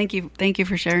that. Thank you. Thank you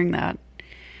for sharing that.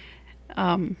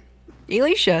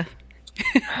 Elisha.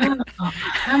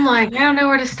 I'm like, I don't know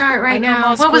where to start right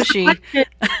now. What was the question?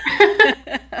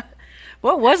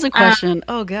 What was the question?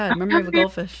 Oh God, memory of a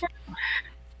goldfish.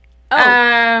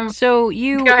 Oh, so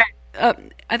you, go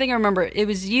ahead. I think I remember it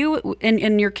was you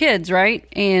and your kids, right?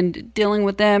 And dealing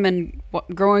with them and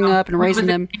growing up and raising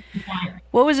them.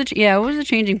 What was it? Yeah, what was the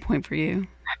changing point for you?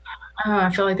 Oh, I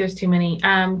feel like there's too many.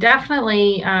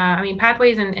 Definitely. I mean,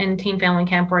 Pathways and Teen Family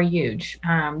Camp were huge.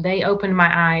 They opened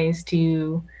my eyes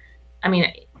to, I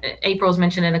mean, April's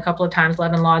mentioned it a couple of times.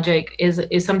 Love and Logic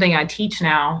is something I teach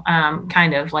now,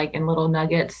 kind of like in little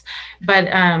nuggets, but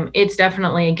it's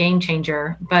definitely a game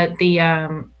changer. But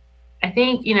I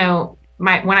think, you know,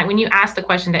 when you asked the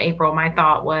question to April, my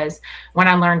thought was when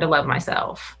I learned to love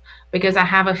myself, because I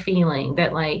have a feeling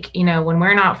that, like, you know, when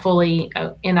we're not fully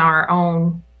in our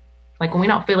own, like when we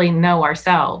don't fully know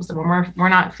ourselves, and when we're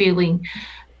not feeling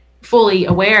fully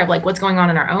aware of like what's going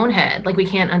on in our own head, like we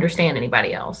can't understand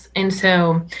anybody else. And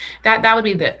so that would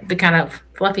be the kind of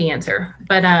fluffy answer.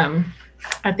 But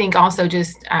I think also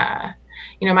just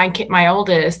you know, my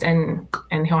oldest, and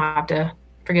he'll have to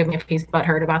forgive me if he's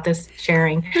butthurt about this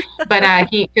sharing, but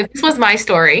this was my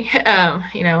story.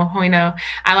 You know, we know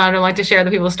I don't like to share the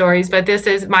people's stories, but this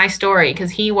is my story because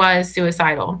he was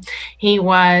suicidal. He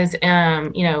was,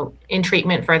 you know, in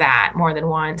treatment for that more than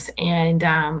once. And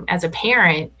as a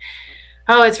parent,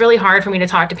 it's really hard for me to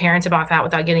talk to parents about that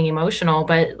without getting emotional.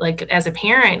 But like as a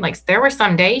parent, like there were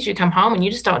some days you come home and you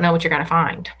just don't know what you're going to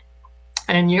find.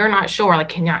 And you're not sure, like,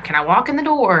 can I walk in the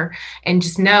door and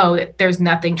just know that there's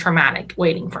nothing traumatic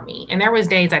waiting for me? And there was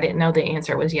days I didn't know the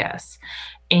answer was yes.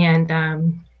 And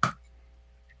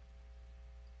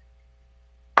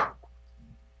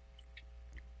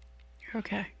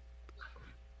okay.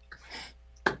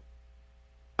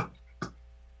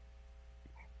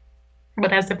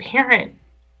 But as a parent,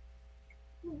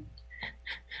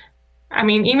 I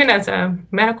mean, even as a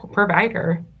medical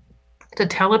provider, to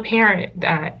tell a parent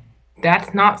that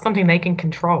that's not something they can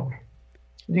control.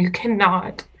 You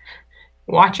cannot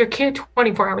watch your kid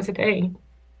 24 hours a day.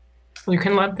 You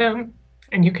can love them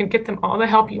and you can get them all the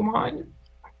help you want.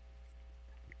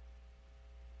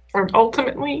 Or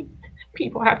ultimately,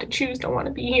 people have to choose to want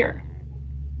to be here.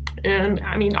 And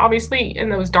I mean, obviously, in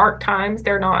those dark times,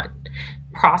 they're not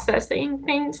processing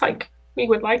things like we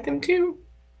would like them to.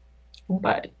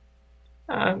 But,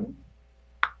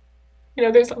 you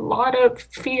know, there's a lot of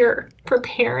fear for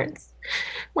parents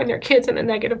when their kid's in a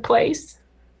negative place.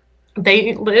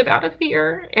 They live out of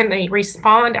fear and they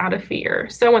respond out of fear.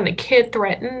 So when the kid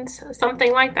threatens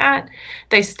something like that,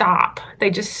 they stop.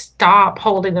 They just stop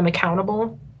holding them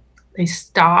accountable. They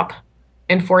stop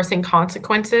enforcing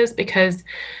consequences, because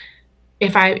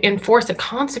if I enforce a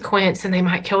consequence, then they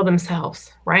might kill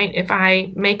themselves, right? If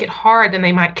I make it hard, then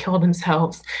they might kill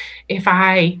themselves. If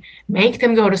I make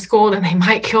them go to school, then they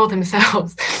might kill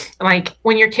themselves. Like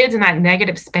when your kid's in that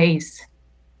negative space,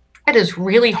 it is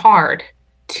really hard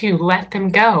to let them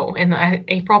go. And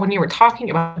April, when you were talking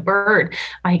about the bird,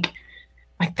 like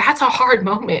that's a hard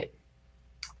moment,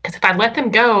 because if I let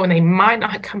them go, and they might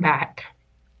not come back.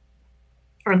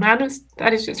 And that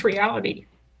is just reality.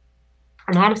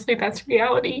 And honestly, that's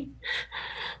reality.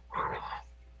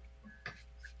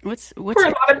 What's for a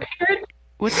lot of parents.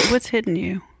 What's hitting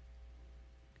you?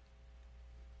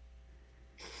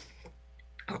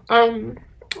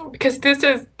 Because this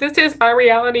is my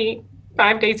reality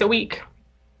 5 days a week.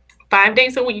 5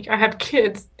 days a week, I have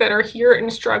kids that are here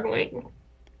and struggling.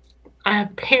 I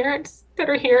have parents that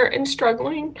are here and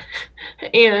struggling.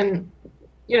 And,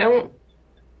 you know,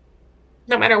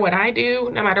 no matter what I do,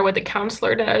 no matter what the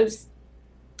counselor does,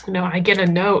 you know, I get a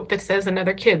note that says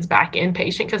another kid's back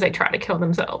inpatient because they try to kill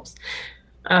themselves.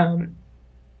 And,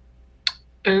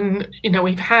 you know,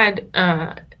 we've had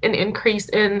an increase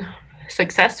in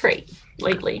success rate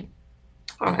lately.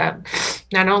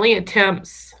 Not only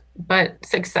attempts, but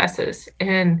successes.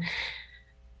 And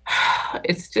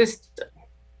it's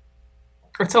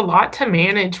a lot to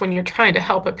manage when you're trying to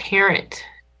help a parent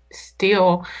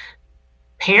still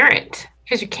parent.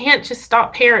 Because you can't just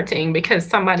stop parenting because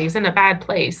somebody's in a bad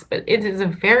place, but it is a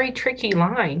very tricky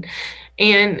line.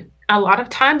 And a lot of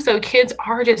times though, kids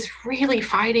are just really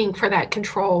fighting for that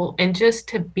control and just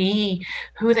to be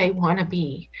who they want to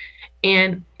be.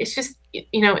 And it's just,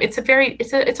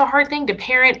 it's a hard thing to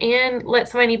parent and let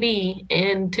somebody be,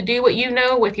 and to do what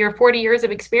with your 40 years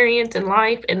of experience in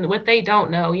life and what they don't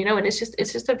know, and it's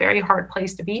just a very hard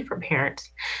place to be for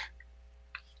parents.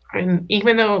 And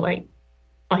even though like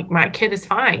my kid is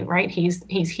fine, right? He's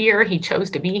here. He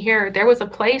chose to be here. There was a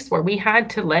place where we had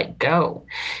to let go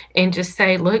and just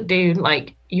say, look, dude,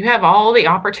 like you have all the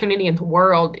opportunity in the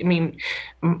world. I mean,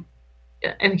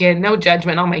 and again, no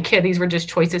judgment on my kid. These were just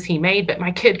choices he made, but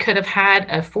my kid could have had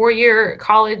a 4-year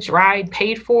college ride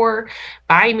paid for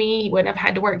by me. He wouldn't have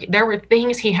had to work. There were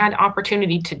things he had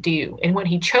opportunity to do. And what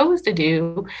he chose to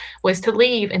do was to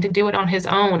leave and to do it on his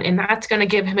own. And that's going to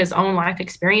give him his own life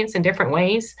experience in different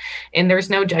ways. And there's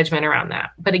no judgment around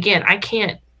that. But again, I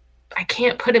can't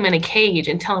put him in a cage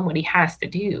and tell him what he has to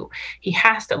do. He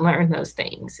has to learn those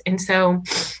things. And so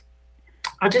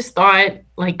I just thought,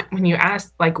 like, when you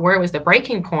asked, like, where was the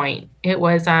breaking point? It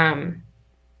was just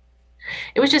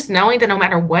knowing that no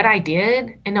matter what I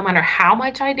did and no matter how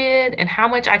much I did and how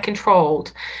much I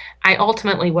controlled, I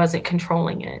ultimately wasn't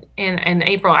controlling it. And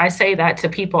April, I say that to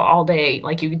people all day.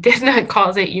 Like, you did not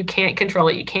cause it. You can't control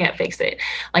it. You can't fix it.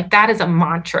 Like, that is a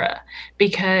mantra,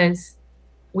 because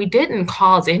we didn't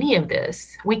cause any of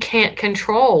this. We can't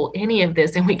control any of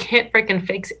this, and we can't freaking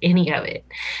fix any of it.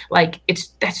 Like,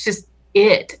 that's just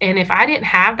it. And if I didn't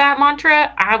have that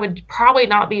mantra, I would probably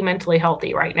not be mentally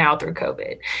healthy right now through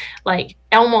COVID. Like,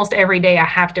 almost every day I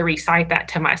have to recite that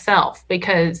to myself,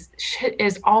 because shit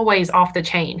is always off the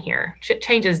chain here. Shit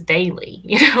changes daily.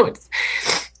 It's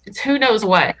who knows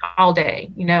what all day,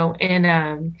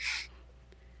 and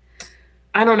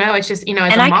I don't know. It's just, and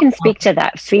I can speak to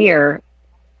that fear.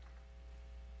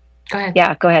 Go ahead.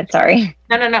 Yeah, go ahead. Sorry.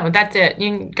 No. That's it.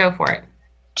 You can go for it.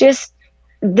 Just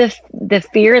the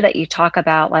fear that you talk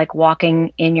about, like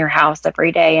walking in your house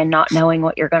every day and not knowing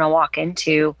what you're going to walk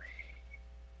into.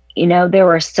 There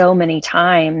were so many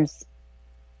times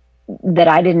that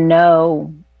I didn't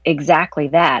know exactly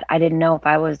that. I didn't know if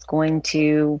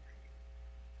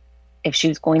she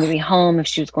was going to be home, if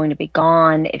she was going to be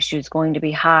gone, if she was going to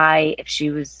be high, if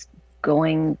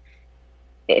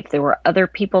there were other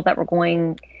people that were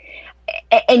going.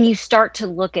 And you start to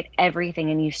look at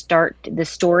everything, and the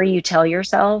story you tell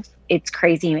yourself, it's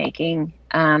crazy making.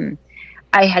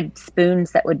 I had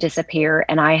spoons that would disappear,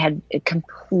 and I had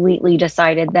completely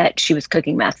decided that she was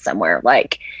cooking meth somewhere.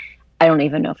 Like, I don't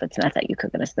even know if it's meth that you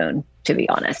cook in a spoon, to be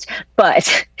honest.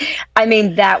 But I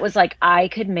mean, that was like, I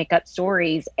could make up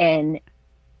stories and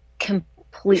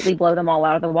completely blow them all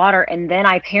out of the water. And then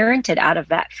I parented out of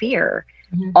that fear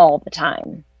all the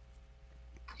time.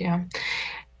 Yeah.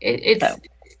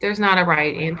 There's not a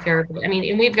right answer. I mean,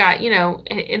 and we've got,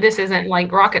 and this isn't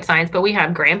like rocket science, but we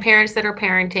have grandparents that are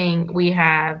parenting. We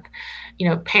have,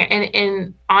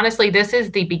 and honestly, this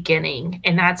is the beginning.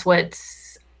 And that's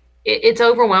it's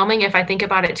overwhelming if I think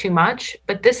about it too much,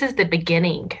 but this is the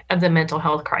beginning of the mental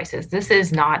health crisis. This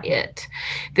is not it.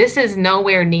 This is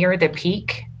nowhere near the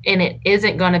peak, and it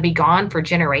isn't going to be gone for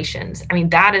generations. I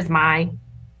mean, that is my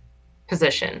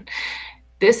position.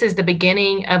 This is the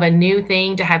beginning of a new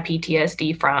thing to have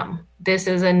PTSD from. This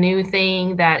is a new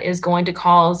thing that is going to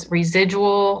cause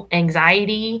residual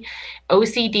anxiety,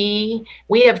 OCD.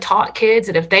 We have taught kids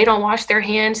that if they don't wash their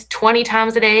hands 20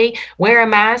 times a day, wear a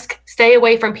mask, stay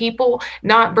away from people,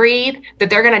 not breathe, that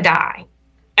they're going to die.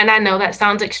 And I know that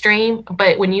sounds extreme,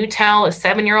 but when you tell a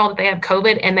 7-year-old that they have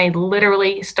COVID and they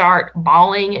literally start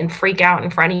bawling and freak out in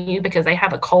front of you because they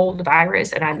have a cold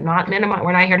virus, and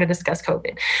we're not here to discuss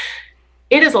COVID.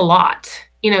 It is a lot.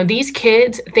 These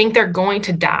kids think they're going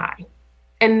to die,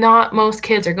 and not most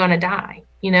kids are going to die,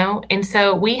 And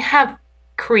so we have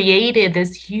created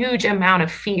this huge amount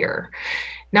of fear.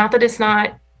 Not that it's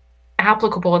not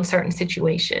applicable in certain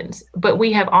situations, but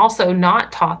we have also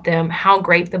not taught them how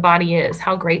great the body is,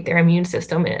 how great their immune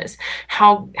system is,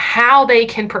 how they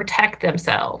can protect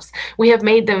themselves. We have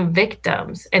made them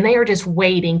victims, and they are just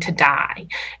waiting to die.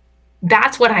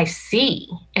 That's what I see.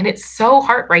 And it's so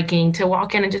heartbreaking to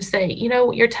walk in and just say,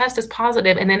 your test is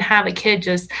positive, and then have a kid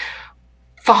just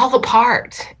fall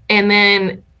apart. And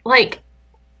then, like,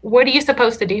 what are you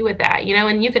supposed to do with that?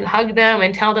 And you can hug them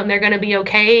and tell them they're going to be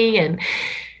okay. And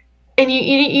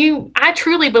I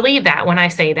truly believe that when I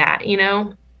say that,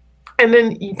 and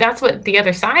then that's what the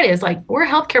other side is. Like, we're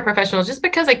healthcare professionals. Just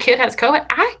because a kid has COVID,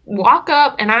 I walk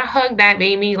up and I hug that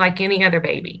baby like any other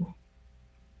baby.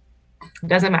 It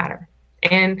doesn't matter.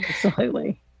 And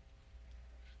absolutely.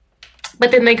 But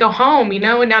then they go home,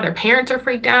 and now their parents are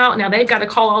freaked out. Now they've got to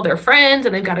call all their friends,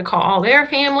 and they've got to call all their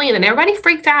family, and then everybody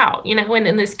freaks out,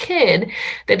 and this kid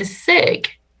that is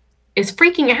sick is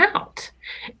freaking out.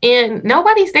 And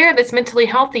nobody's there that's mentally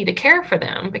healthy to care for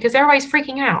them because everybody's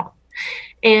freaking out.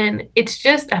 And it's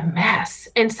just a mess.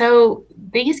 And so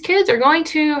these kids are going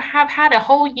to have had a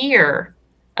whole year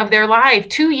of their life,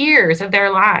 2 years of their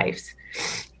lives,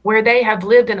 where they have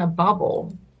lived in a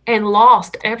bubble and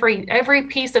lost every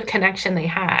piece of connection they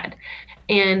had.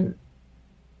 And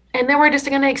then we're just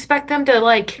going to expect them to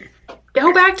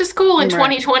go back to school in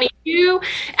 2022,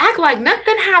 act like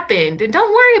nothing happened, and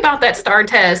don't worry about that STAR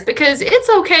test because it's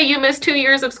okay. You missed 2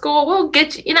 years of school. We'll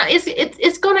get you.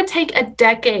 It's going to take a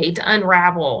decade to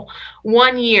unravel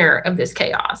 1 year of this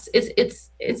chaos.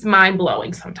 It's mind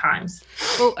blowing sometimes.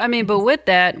 Well, but with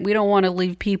that, we don't want to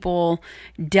leave people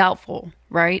doubtful,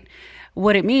 right?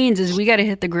 What it means is we got to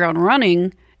hit the ground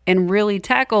running and really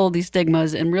tackle these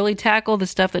stigmas and really tackle the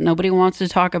stuff that nobody wants to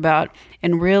talk about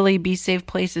and really be safe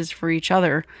places for each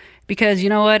other. Because you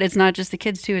know what? It's not just the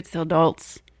kids too, it's the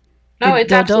adults. No, the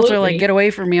adults absolutely. are like, get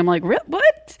away from me. I'm like,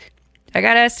 what? I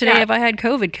got asked today if I had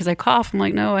COVID because I cough. I'm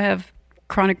like, no, I have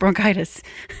chronic bronchitis.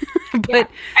 But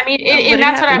and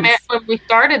that's what I meant when we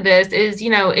started this is,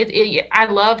 I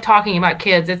love talking about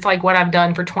kids. It's like what I've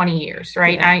done for 20 years,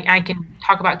 right? Yeah. I can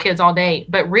talk about kids all day,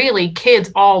 but really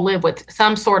kids all live with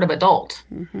some sort of adult,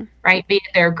 right? Be it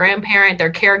their grandparent,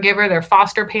 their caregiver, their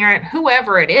foster parent,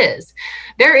 whoever it is,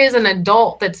 there is an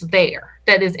adult that's there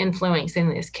that is influencing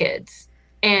these kids.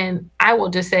 And I will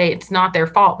just say it's not their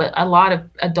fault, but a lot of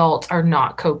adults are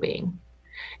not coping.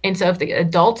 And so if the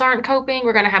adults aren't coping,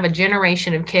 we're going to have a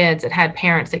generation of kids that had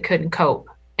parents that couldn't cope.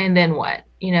 And then what?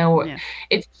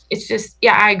 It's just,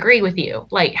 I agree with you.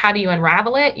 Like, how do you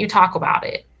unravel it? You talk about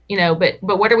it,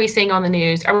 but what are we seeing on the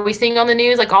news? Are we seeing on the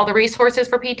news, all the resources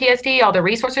for PTSD, all the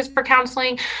resources for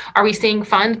counseling? Are we seeing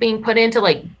funds being put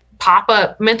into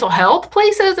pop-up mental health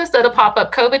places instead of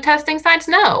pop-up COVID testing sites?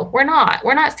 No, we're not.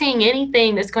 We're not seeing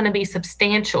anything that's going to be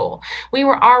substantial. We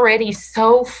were already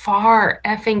so far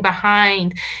effing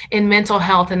behind in mental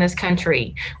health in this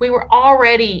country. We were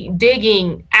already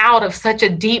digging out of such a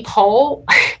deep hole.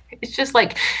 It's just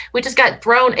we just got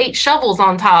thrown 8 shovels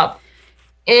on top.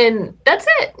 And that's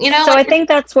it, So I think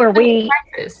that's where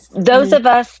those of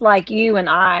us like you and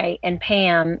I and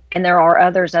Pam, and there are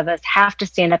others of us, have to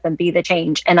stand up and be the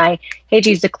change. And I hate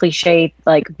to use the cliche,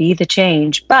 be the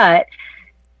change. But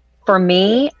for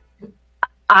me,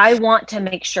 I want to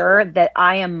make sure that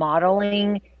I am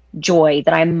modeling joy,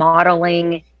 that I'm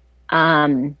modeling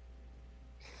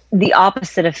the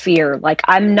opposite of fear.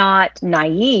 I'm not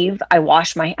naive. I'm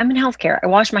in healthcare. I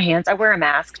wash my hands. I wear a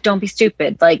mask. Don't be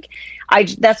stupid.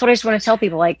 That's what I just want to tell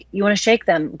people. You want to shake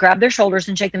them, grab their shoulders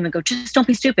and shake them and go, just don't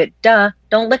be stupid. Duh.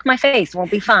 Don't lick my face. We'll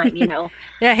be fine. Yeah.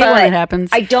 I hate when it happens.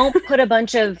 I don't put a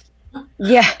bunch of,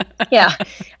 I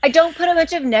don't put a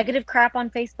bunch of negative crap on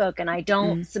Facebook, and I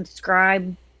don't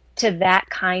subscribe to that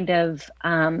kind of,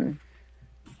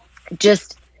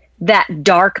 just that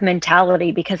dark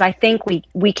mentality, because I think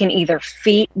we can either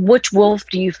feed, which wolf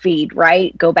do you feed,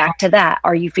 right? Go back to that.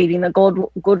 Are you feeding the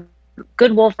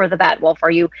good wolf or the bad wolf?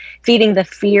 Are you feeding the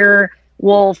fear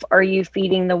wolf? Are you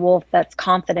feeding the wolf that's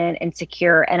confident and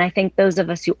secure? And I think those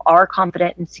of us who are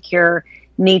confident and secure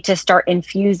need to start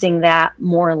infusing that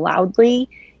more loudly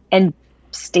and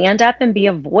stand up and be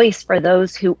a voice for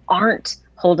those who aren't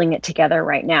holding it together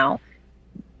right now.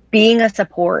 Being a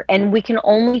support, and we can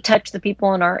only touch the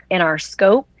people in our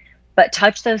scope, but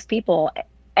touch those people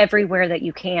everywhere that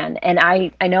you can. And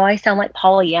I know I sound like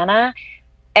Pollyanna,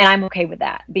 and I'm okay with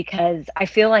that, because I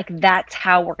feel like that's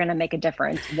how we're going to make a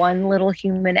difference, one little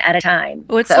human at a time.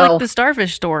 Well, it's like the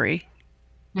starfish story.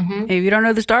 If you don't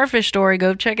know the starfish story,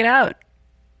 go check it out.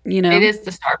 It is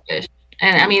the starfish.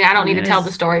 And I don't need to tell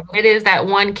the story, but it is that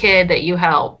one kid that you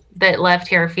helped that left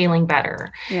here feeling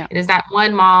better. Yeah. It is that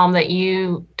one mom that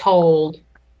you told,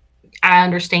 I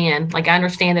understand. I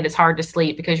understand that it's hard to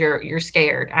sleep because you're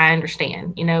scared. I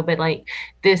understand, but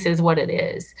this is what it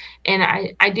is. And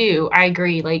I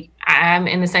agree. I'm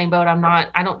in the same boat.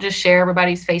 I don't just share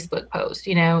everybody's Facebook post,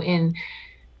 and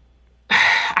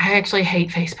I actually hate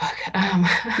Facebook.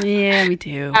 Yeah, me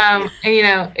too.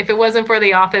 If it wasn't for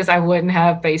the office, I wouldn't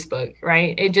have Facebook,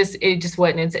 right? It just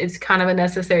wouldn't. It's kind of a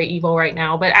necessary evil right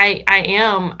now. But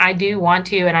I do want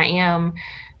to, and I am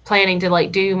planning to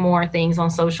do more things on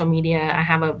social media. I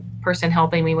have a person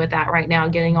helping me with that right now,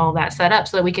 getting all that set up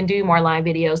so that we can do more live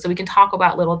videos, so we can talk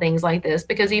about little things like this.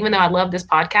 Because even though I love this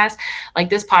podcast,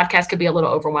 this podcast could be a little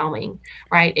overwhelming,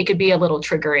 right? It could be a little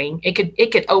triggering.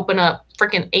 It could open up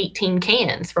freaking 18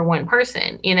 cans for one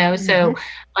person, So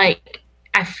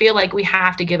I feel like we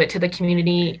have to give it to the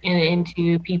community and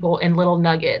into people in little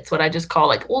nuggets, what I just call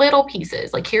like little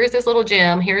pieces. Like, here's this little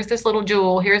gem, here's this little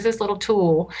jewel, here's this little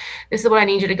tool. This is what I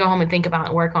need you to go home and think about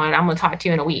and work on. I'm going to talk to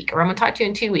you in a week, or I'm going to talk to you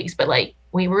in 2 weeks. But like,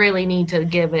 we really need to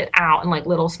give it out in like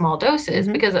little small doses,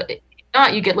 because if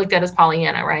not, you get looked at as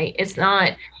Pollyanna, right? It's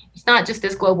not just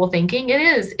this global thinking. It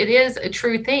is a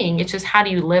true thing. It's just, how do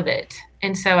you live it?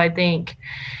 And so I think,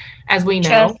 as we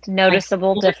know, just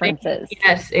noticeable differences.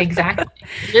 Yes, exactly.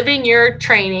 Living your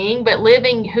training, but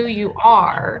living who you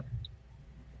are,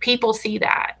 people see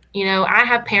that. You know, I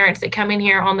have parents that come in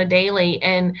here on the daily,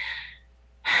 and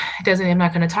I'm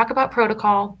not going to talk about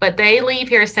protocol, but they leave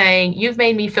here saying, you've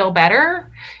made me feel better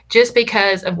just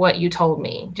because of what you told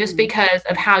me, just because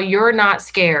of how you're not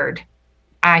scared.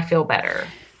 I feel better.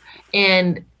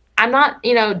 And I'm not,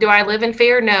 you know, do I live in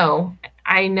fear? No.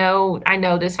 I know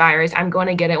this virus. I'm going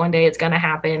to get it one day. It's going to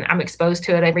happen. I'm exposed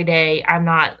to it every day. I'm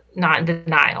not in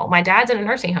denial. My dad's in a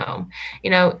nursing home. You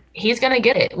know, he's going to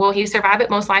get it. Will he survive it?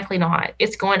 Most likely not.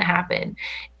 It's going to happen.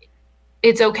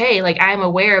 It's okay. Like, I'm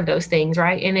aware of those things,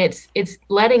 right? And it's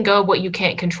letting go of what you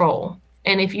can't control.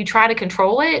 And if you try to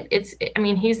control it,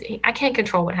 I can't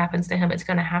control what happens to him. It's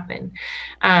going to happen.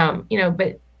 You know,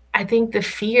 but I think the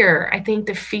fear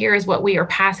is what we are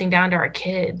passing down to our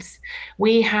kids.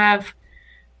 We have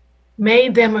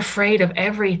made them afraid of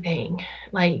everything.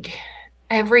 Like,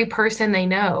 every person they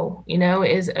know, you know,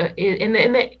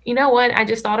 you know what I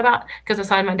just thought about, because I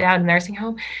saw my dad in a nursing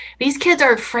home. These kids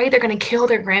are afraid they're going to kill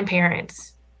their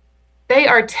grandparents. They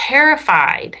are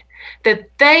terrified that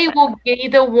they will be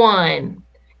the one.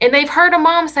 And they've heard a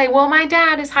mom say, well, my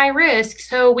dad is high risk,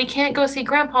 so we can't go see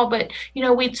grandpa, but, you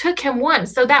know, we took him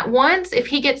once. So that once, if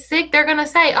he gets sick, they're going to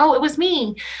say, oh, it was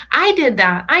me. I did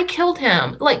that. I killed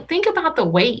him. Like, think about the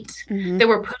weight that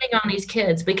we're putting on these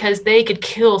kids because they could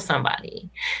kill somebody.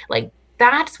 Like,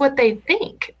 that's what they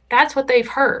think. That's what they've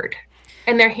heard.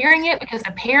 And they're hearing it because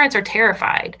the parents are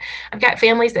terrified. I've got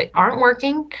families that aren't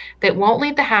working, that won't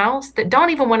leave the house, that don't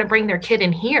even want to bring their kid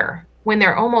in here when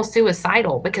they're almost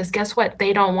suicidal, because guess what?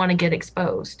 They don't want to get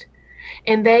exposed.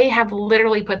 And they have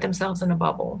literally put themselves in a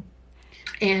bubble.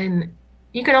 And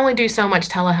you can only do so much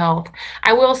telehealth.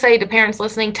 I will say to parents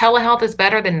listening, telehealth is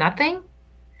better than nothing,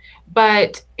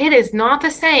 but it is not the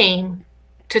same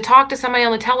to talk to somebody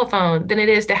on the telephone than it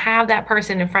is to have that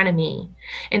person in front of me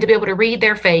and to be able to read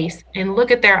their face and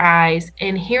look at their eyes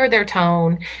and hear their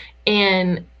tone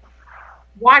and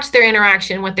watch their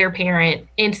interaction with their parent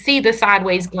and see the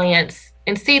sideways glance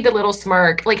and see the little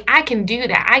smirk. Like, I can do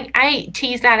that. I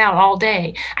tease that out all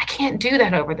day. I can't do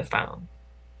that over the phone,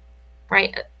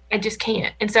 right? I just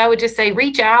can't. And so I would just say,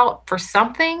 reach out for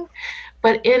something,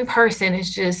 but in person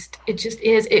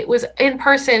it was in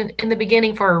person in the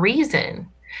beginning for a reason,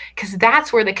 because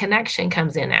that's where the connection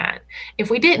comes in at. If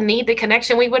we didn't need the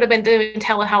connection, we would have been doing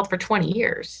telehealth for 20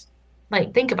 years.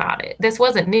 Like, think about it. This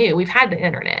wasn't new. We've had the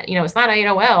internet. You know, it's not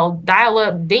AOL,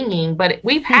 dial-up dinging, but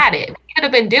we've had it. We could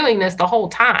have been doing this the whole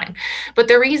time. But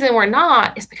the reason we're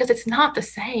not is because it's not the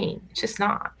same. It's just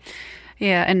not.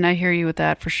 Yeah, and I hear you with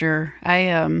that for sure.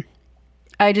 I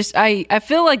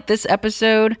feel like this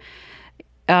episode,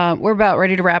 we're about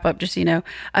ready to wrap up, just so you know.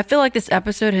 I feel like this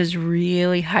episode has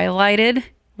really highlighted,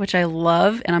 which I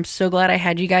love, and I'm so glad I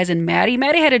had you guys and Maddie.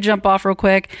 Maddie had to jump off real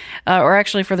quick, or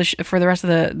actually for the rest of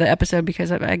the episode,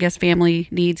 because I guess family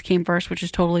needs came first, which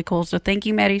is totally cool. So thank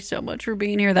you, Maddie, so much for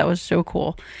being here. That was so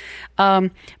cool.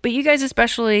 But you guys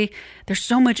especially, there's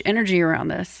so much energy around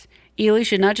this.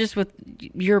 Elisha, not just with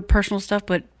your personal stuff,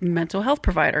 but mental health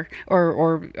provider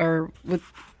or with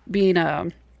being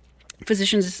a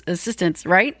physician's assistant,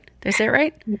 right? Did I say it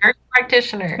right? Nurse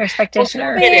practitioner.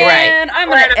 Man, I'm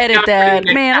going to edit that.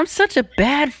 Man, I'm such a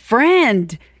bad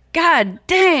friend. God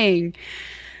dang.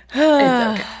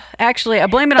 Okay. Actually, I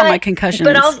blame it on my concussions.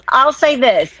 But I'll say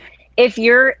this. If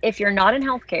you're not in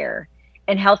healthcare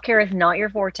and healthcare is not your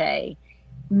forte,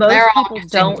 most people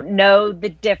don't know the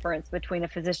difference between a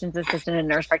physician's assistant and a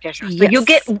nurse practitioner.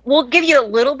 Yes. So we'll give you a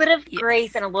little bit of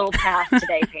grace and a little pass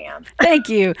today, Pam. Thank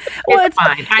you. Well, it's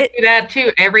fine. I do that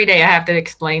too. Every day I have to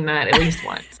explain that at least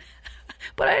once.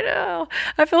 But I know.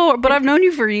 But I've known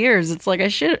you for years. It's like I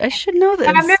should know this.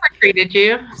 But I've never treated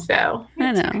you, so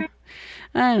I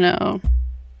know.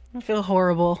 I feel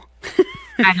horrible.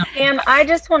 I know. Pam, I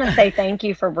just want to say thank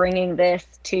you for bringing this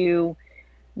to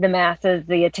the masses,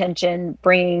 the attention,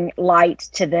 bringing light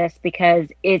to this, because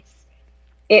it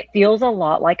feels a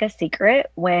lot like a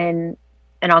secret when,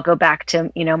 and I'll go back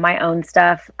to, my own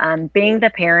stuff, being the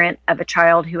parent of a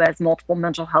child who has multiple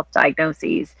mental health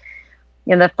diagnoses.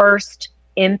 The first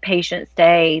inpatient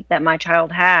stay that my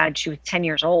child had, she was 10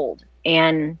 years old,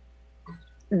 and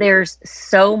there's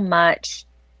so much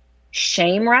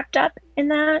shame wrapped up in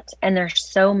that, and there's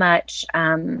so much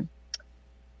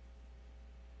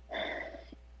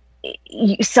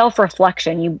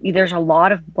self-reflection. There's a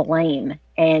lot of blame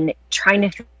and trying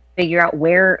to figure out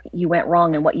where you went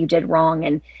wrong and what you did wrong.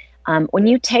 And when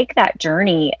you take that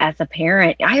journey as a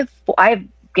parent, I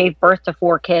gave birth to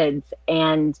 4 kids,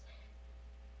 and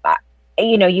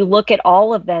you look at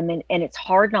all of them, and it's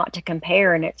hard not to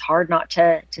compare, and it's hard not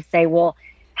to say, well,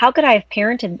 how could I have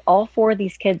parented all 4 of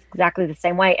these kids exactly the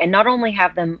same way, and not only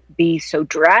have them be so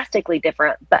drastically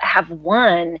different, but have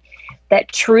one that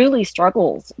truly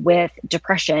struggles with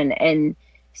depression and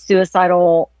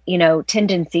suicidal,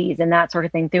 tendencies and that sort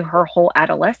of thing through her whole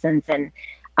adolescence. And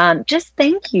just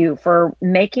thank you for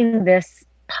making this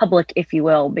public, if you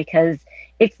will, because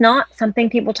it's not something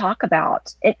people talk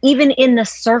about. And even in the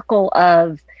circle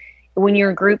of when you're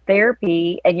in group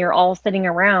therapy and you're all sitting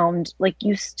around, like,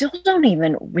 you still don't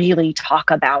even really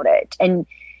talk about it. And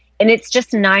it's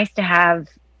just nice to have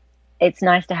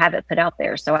it put out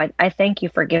there. So I thank you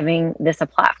for giving this a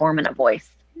platform and a voice.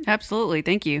 Absolutely.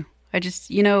 Thank you. I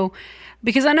just,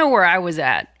 because I know where I was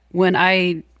at when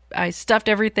I stuffed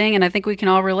everything, and I think we can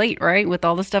all relate, right? With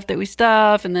all the stuff that we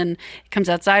stuff, and then it comes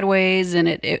out sideways, and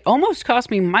it almost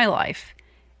cost me my life.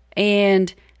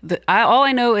 And all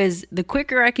I know is the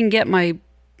quicker I can get my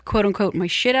quote unquote my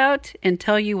shit out and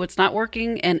tell you what's not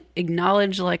working and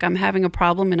acknowledge like I'm having a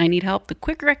problem and I need help, the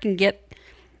quicker I can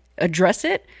address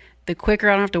it, the quicker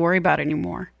I don't have to worry about it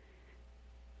anymore.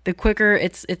 The quicker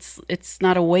it's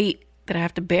not a weight that I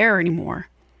have to bear anymore.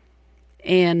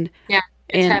 And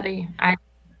it's heavy.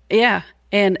 Yeah.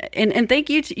 And thank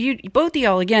you to you, both of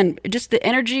y'all, again, just the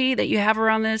energy that you have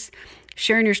around this,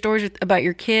 sharing your stories about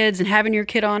your kids and having your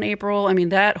kid on, April. I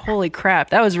mean, holy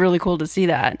crap, that was really cool to see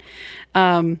that.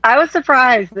 I was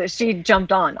surprised that she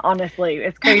jumped on, honestly,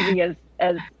 as crazy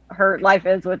as her life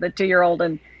is with a 2-year-old.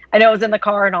 And I know it was in the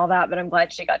car and all that, but I'm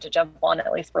glad she got to jump on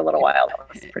at least for a little while.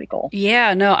 That was pretty cool.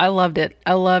 Yeah, no, I loved it.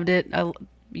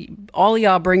 All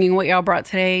y'all bringing what y'all brought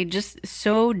today, just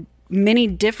so many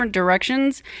different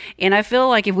directions. And I feel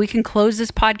like if we can close this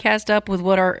podcast up with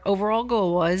what our overall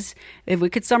goal was, if we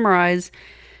could summarize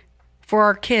for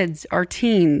our kids, our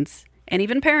teens, and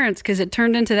even parents, because it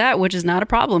turned into that, which is not a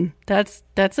problem. That's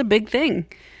a big thing.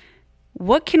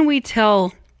 What can we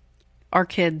tell our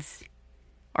kids,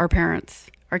 our parents,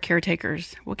 our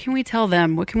caretakers? What can we tell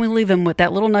them? What can we leave them with?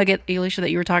 That little nugget, Alicia,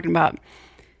 that you were talking about,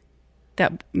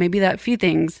 that maybe that few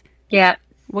things. Yeah.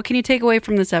 What can you take away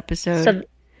from this episode?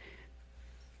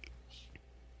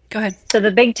 Go ahead. So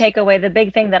the big takeaway, the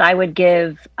big thing that I would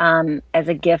give as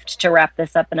a gift to wrap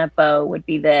this up in a bow would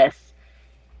be this.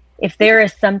 If there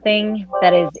is something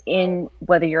that is in,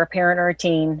 whether you're a parent or a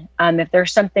teen, if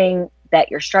there's something that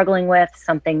you're struggling with,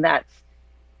 something that's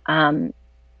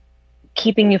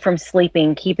keeping you from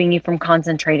sleeping, keeping you from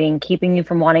concentrating, keeping you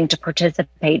from wanting to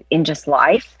participate in just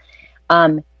life,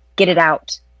 get it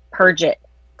out, purge it,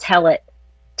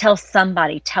 tell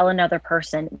somebody, tell another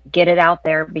person, get it out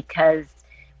there, because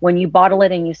when you bottle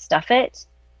it and you stuff it,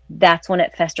 that's when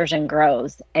it festers and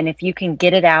grows. And if you can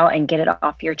get it out and get it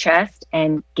off your chest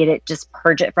and just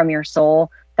purge it from your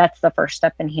soul, that's the first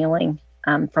step in healing,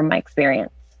 from my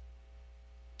experience.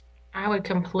 I would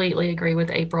completely agree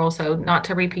with April. So not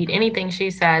to repeat anything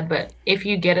she said, but if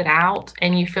you get it out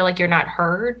and you feel like you're not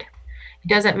heard, it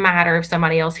doesn't matter if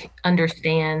somebody else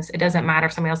understands. It doesn't matter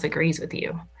if somebody else agrees with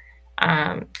you.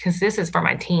 Because this is for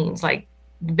my teens. Like,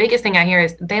 the biggest thing I hear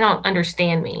is they don't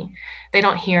understand me. They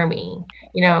don't hear me,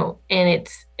 and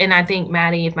I think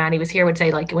Maddie, if Maddie was here, would say,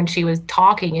 like, when she was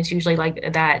talking, it's usually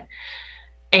like that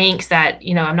angst that,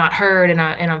 I'm not heard, and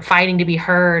I'm fighting to be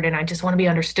heard, and I just want to be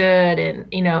understood.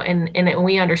 And, and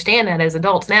we understand that as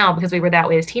adults now because we were that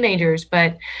way as teenagers.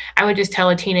 But I would just tell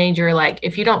a teenager, like,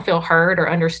 if you don't feel heard or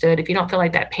understood, if you don't feel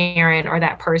like that parent or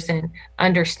that person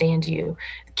understands you,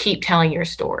 keep telling your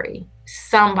story.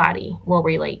 Somebody will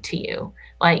relate to you.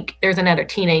 Like, there's another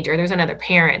teenager, there's another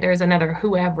parent, there's another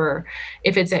whoever,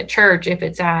 if it's at church, if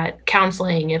it's at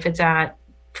counseling, if it's at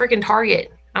freaking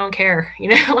Target, I don't care,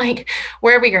 like,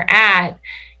 wherever you're at,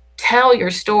 tell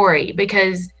your story.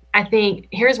 Because I think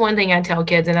here's one thing I tell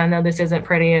kids, and I know this isn't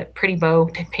pretty bow,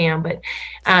 Pam, but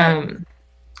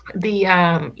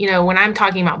when I'm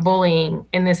talking about bullying,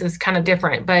 and this is kind of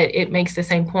different, but it makes the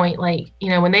same point, like,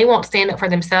 when they won't stand up for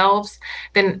themselves,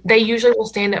 then they usually will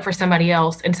stand up for somebody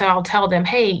else. And so I'll tell them,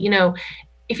 hey,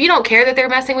 if you don't care that they're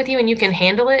messing with you and you can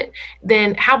handle it,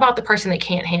 then how about the person that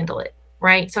can't handle it,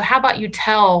 right? So how about you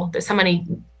tell that somebody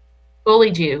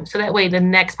bullied you. So that way the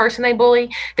next person they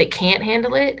bully that can't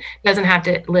handle it doesn't have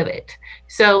to live it.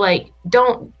 So like,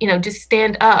 don't, just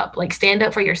stand up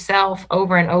for yourself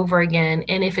over and over again.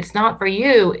 And if it's not for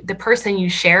you, the person you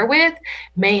share with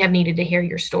may have needed to hear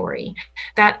your story.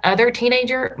 That other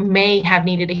teenager may have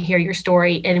needed to hear your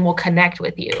story and will connect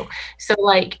with you. So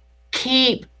like,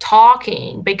 keep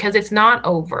talking, because it's not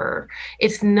over.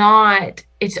 It's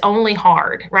only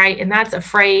hard, right? And that's a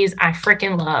phrase I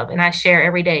freaking love and I share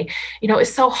every day.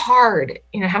 It's so hard.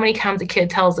 How many times a kid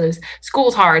tells us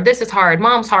school's hard, this is hard,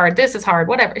 mom's hard, this is hard,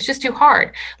 whatever. It's just too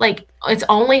hard. Like, it's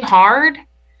only hard.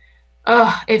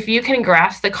 If you can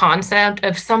grasp the concept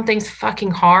of something's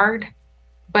fucking hard,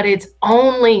 but it's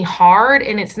only hard,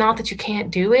 and it's not that you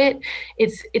can't do it.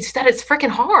 It's that it's freaking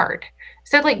hard.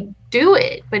 So like, do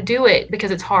it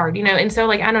because it's hard, And so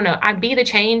like, I don't know, Be the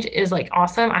Change is like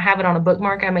awesome. I have it on a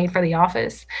bookmark I made for the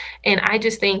office. And I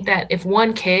just think that if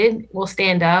one kid will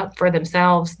stand up for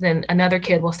themselves, then another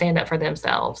kid will stand up for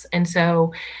themselves. And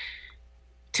so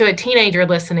to a teenager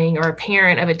listening, or a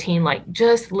parent of a teen, like,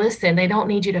 just listen. They don't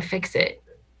need you to fix it.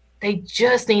 They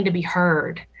just need to be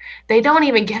heard. They don't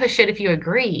even give a shit if you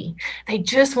agree. They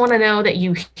just want to know that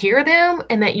you hear them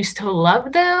and that you still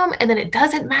love them, and that it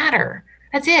doesn't matter.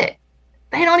 That's it.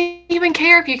 They don't even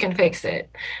care if you can fix it.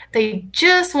 They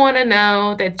just want to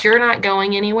know that you're not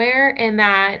going anywhere, and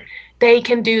that they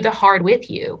can do the hard with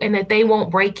you, and that they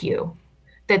won't break you,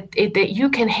 that you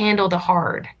can handle the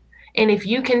hard. And if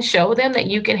you can show them that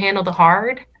you can handle the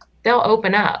hard, they'll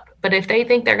open up. But if they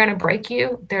think they're going to break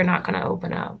you, they're not going to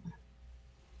open up.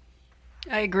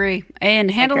 I agree. And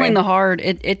handling the hard,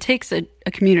 it takes a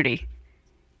community.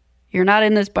 You're not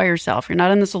in this by yourself. You're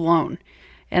not in this alone.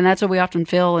 And that's what we often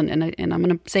feel. And I'm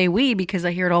going to say we, because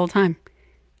I hear it all the time.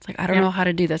 It's like, I don't know how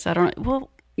to do this. Well,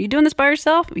 you doing this by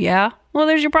yourself? Yeah. Well,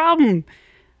 there's your problem.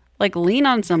 Like, lean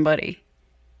on somebody,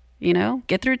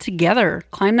 get through it together,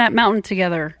 climb that mountain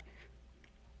together.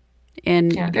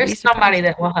 And there's somebody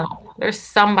that will help. There's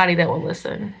somebody that will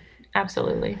listen.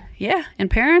 Absolutely. Yeah. And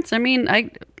parents, I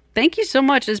thank you so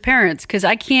much as parents, because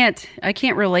I can't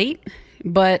relate,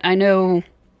 but I know.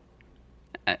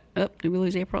 Did we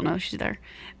lose April? No, she's there.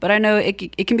 But I know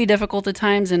it can be difficult at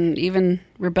times, and even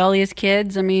rebellious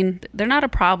kids. They're not a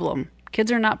problem.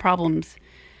 Kids are not problems.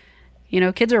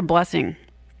 Kids are a blessing,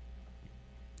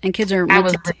 and kids are. I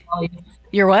was rebellious.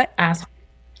 You're what? Ass.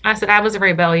 I said I was a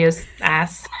rebellious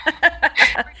ass.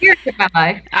 Years of my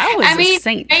life. I was a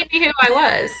saint. Maybe who I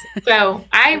was. So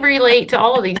I relate to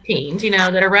all of these teens,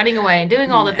 that are running away and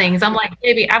doing all the things. I'm like,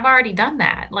 baby, I've already done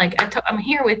that. Like, I'm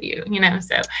here with you,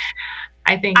 So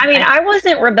I think. I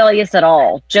wasn't rebellious at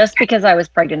all. Just because I was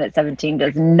pregnant at 17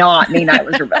 does not mean I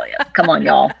was rebellious. Come on,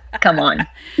 y'all. Come on.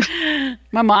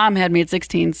 My mom had me at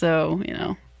 16, so,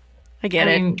 I get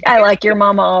it. I like your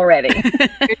mama already.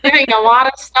 You're doing a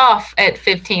lot of stuff at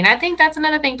 15. I think that's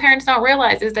another thing parents don't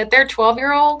realize, is that their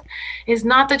 12-year-old is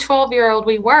not the 12-year-old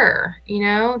we were.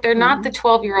 They're not the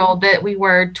 12-year-old that we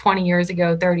were 20 years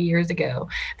ago, 30 years ago.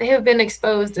 They have been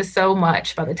exposed to so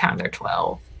much by the time they're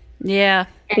 12. Yeah.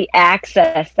 The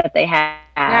access that they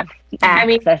have.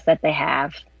 That they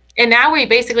have. And now we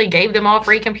basically gave them all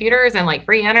free computers and like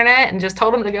free internet, and just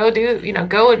told them to go do,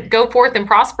 go forth and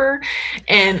prosper.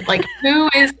 And like, who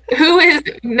is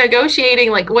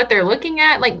negotiating like what they're looking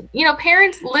at? Like,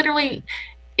 parents literally,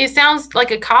 it sounds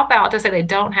like a cop out to say they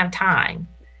don't have time,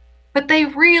 but they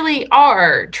really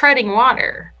are treading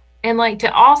water. And like,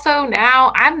 to also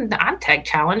now I'm tech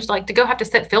challenged, like to go have to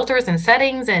set filters and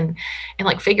settings and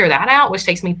like figure that out, which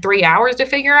takes me 3 hours to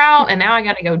figure out. And now I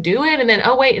got to go do it. And then,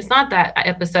 oh wait, it's not that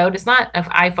episode. It's not an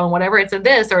iPhone, whatever. It's a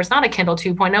this, or it's not a Kindle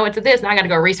 2.0. It's a this. Now I got to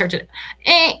go research it.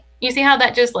 You see how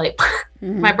that just like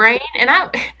my brain, and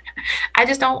I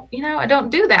just don't, I don't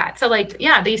do that. So like,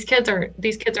 yeah, these kids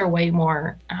are way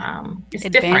more, it's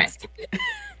advanced.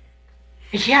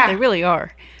 Different. Yeah, they really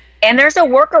are. And there's a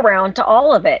workaround to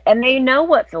all of it. And they know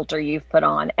what filter you've put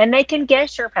on. And they can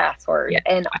guess your password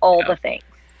and all the things.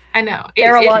 I know.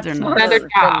 They're a lot smarter another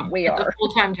job. than we are. It's a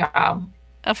full-time job.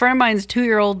 A friend of mine's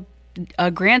 2-year-old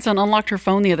grandson unlocked her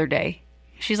phone the other day.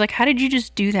 She's like, how did you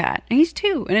just do that? And he's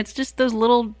 2. And it's just those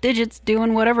little digits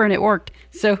doing whatever, and it worked.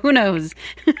 So who knows?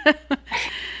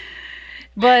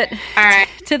 But all right.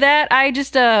 To that, I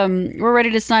just, we're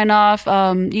ready to sign off.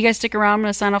 You guys stick around. I'm going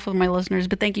to sign off with my listeners,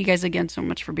 but thank you guys again so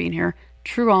much for being here.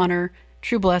 True honor,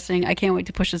 true blessing. I can't wait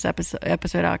to push this episode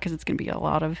out, because it's going to be a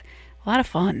lot of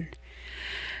fun.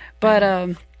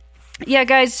 But, yeah,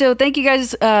 guys. So thank you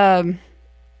guys,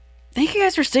 Thank you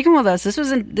guys for sticking with us. This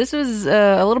was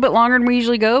a little bit longer than we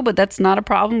usually go, but that's not a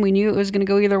problem. We knew it was going to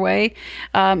go either way.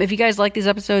 If you guys like these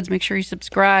episodes, make sure you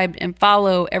subscribe and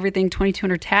follow everything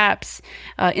 2200 Taps,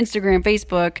 Instagram,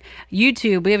 Facebook,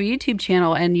 YouTube. We have a YouTube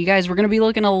channel, and you guys, we're going to be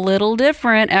looking a little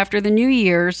different after the new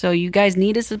year, so you guys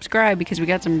need to subscribe because we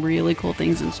got some really cool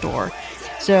things in store.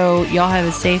 So y'all have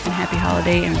a safe and happy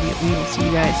holiday, and we will see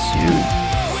you guys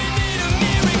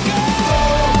soon.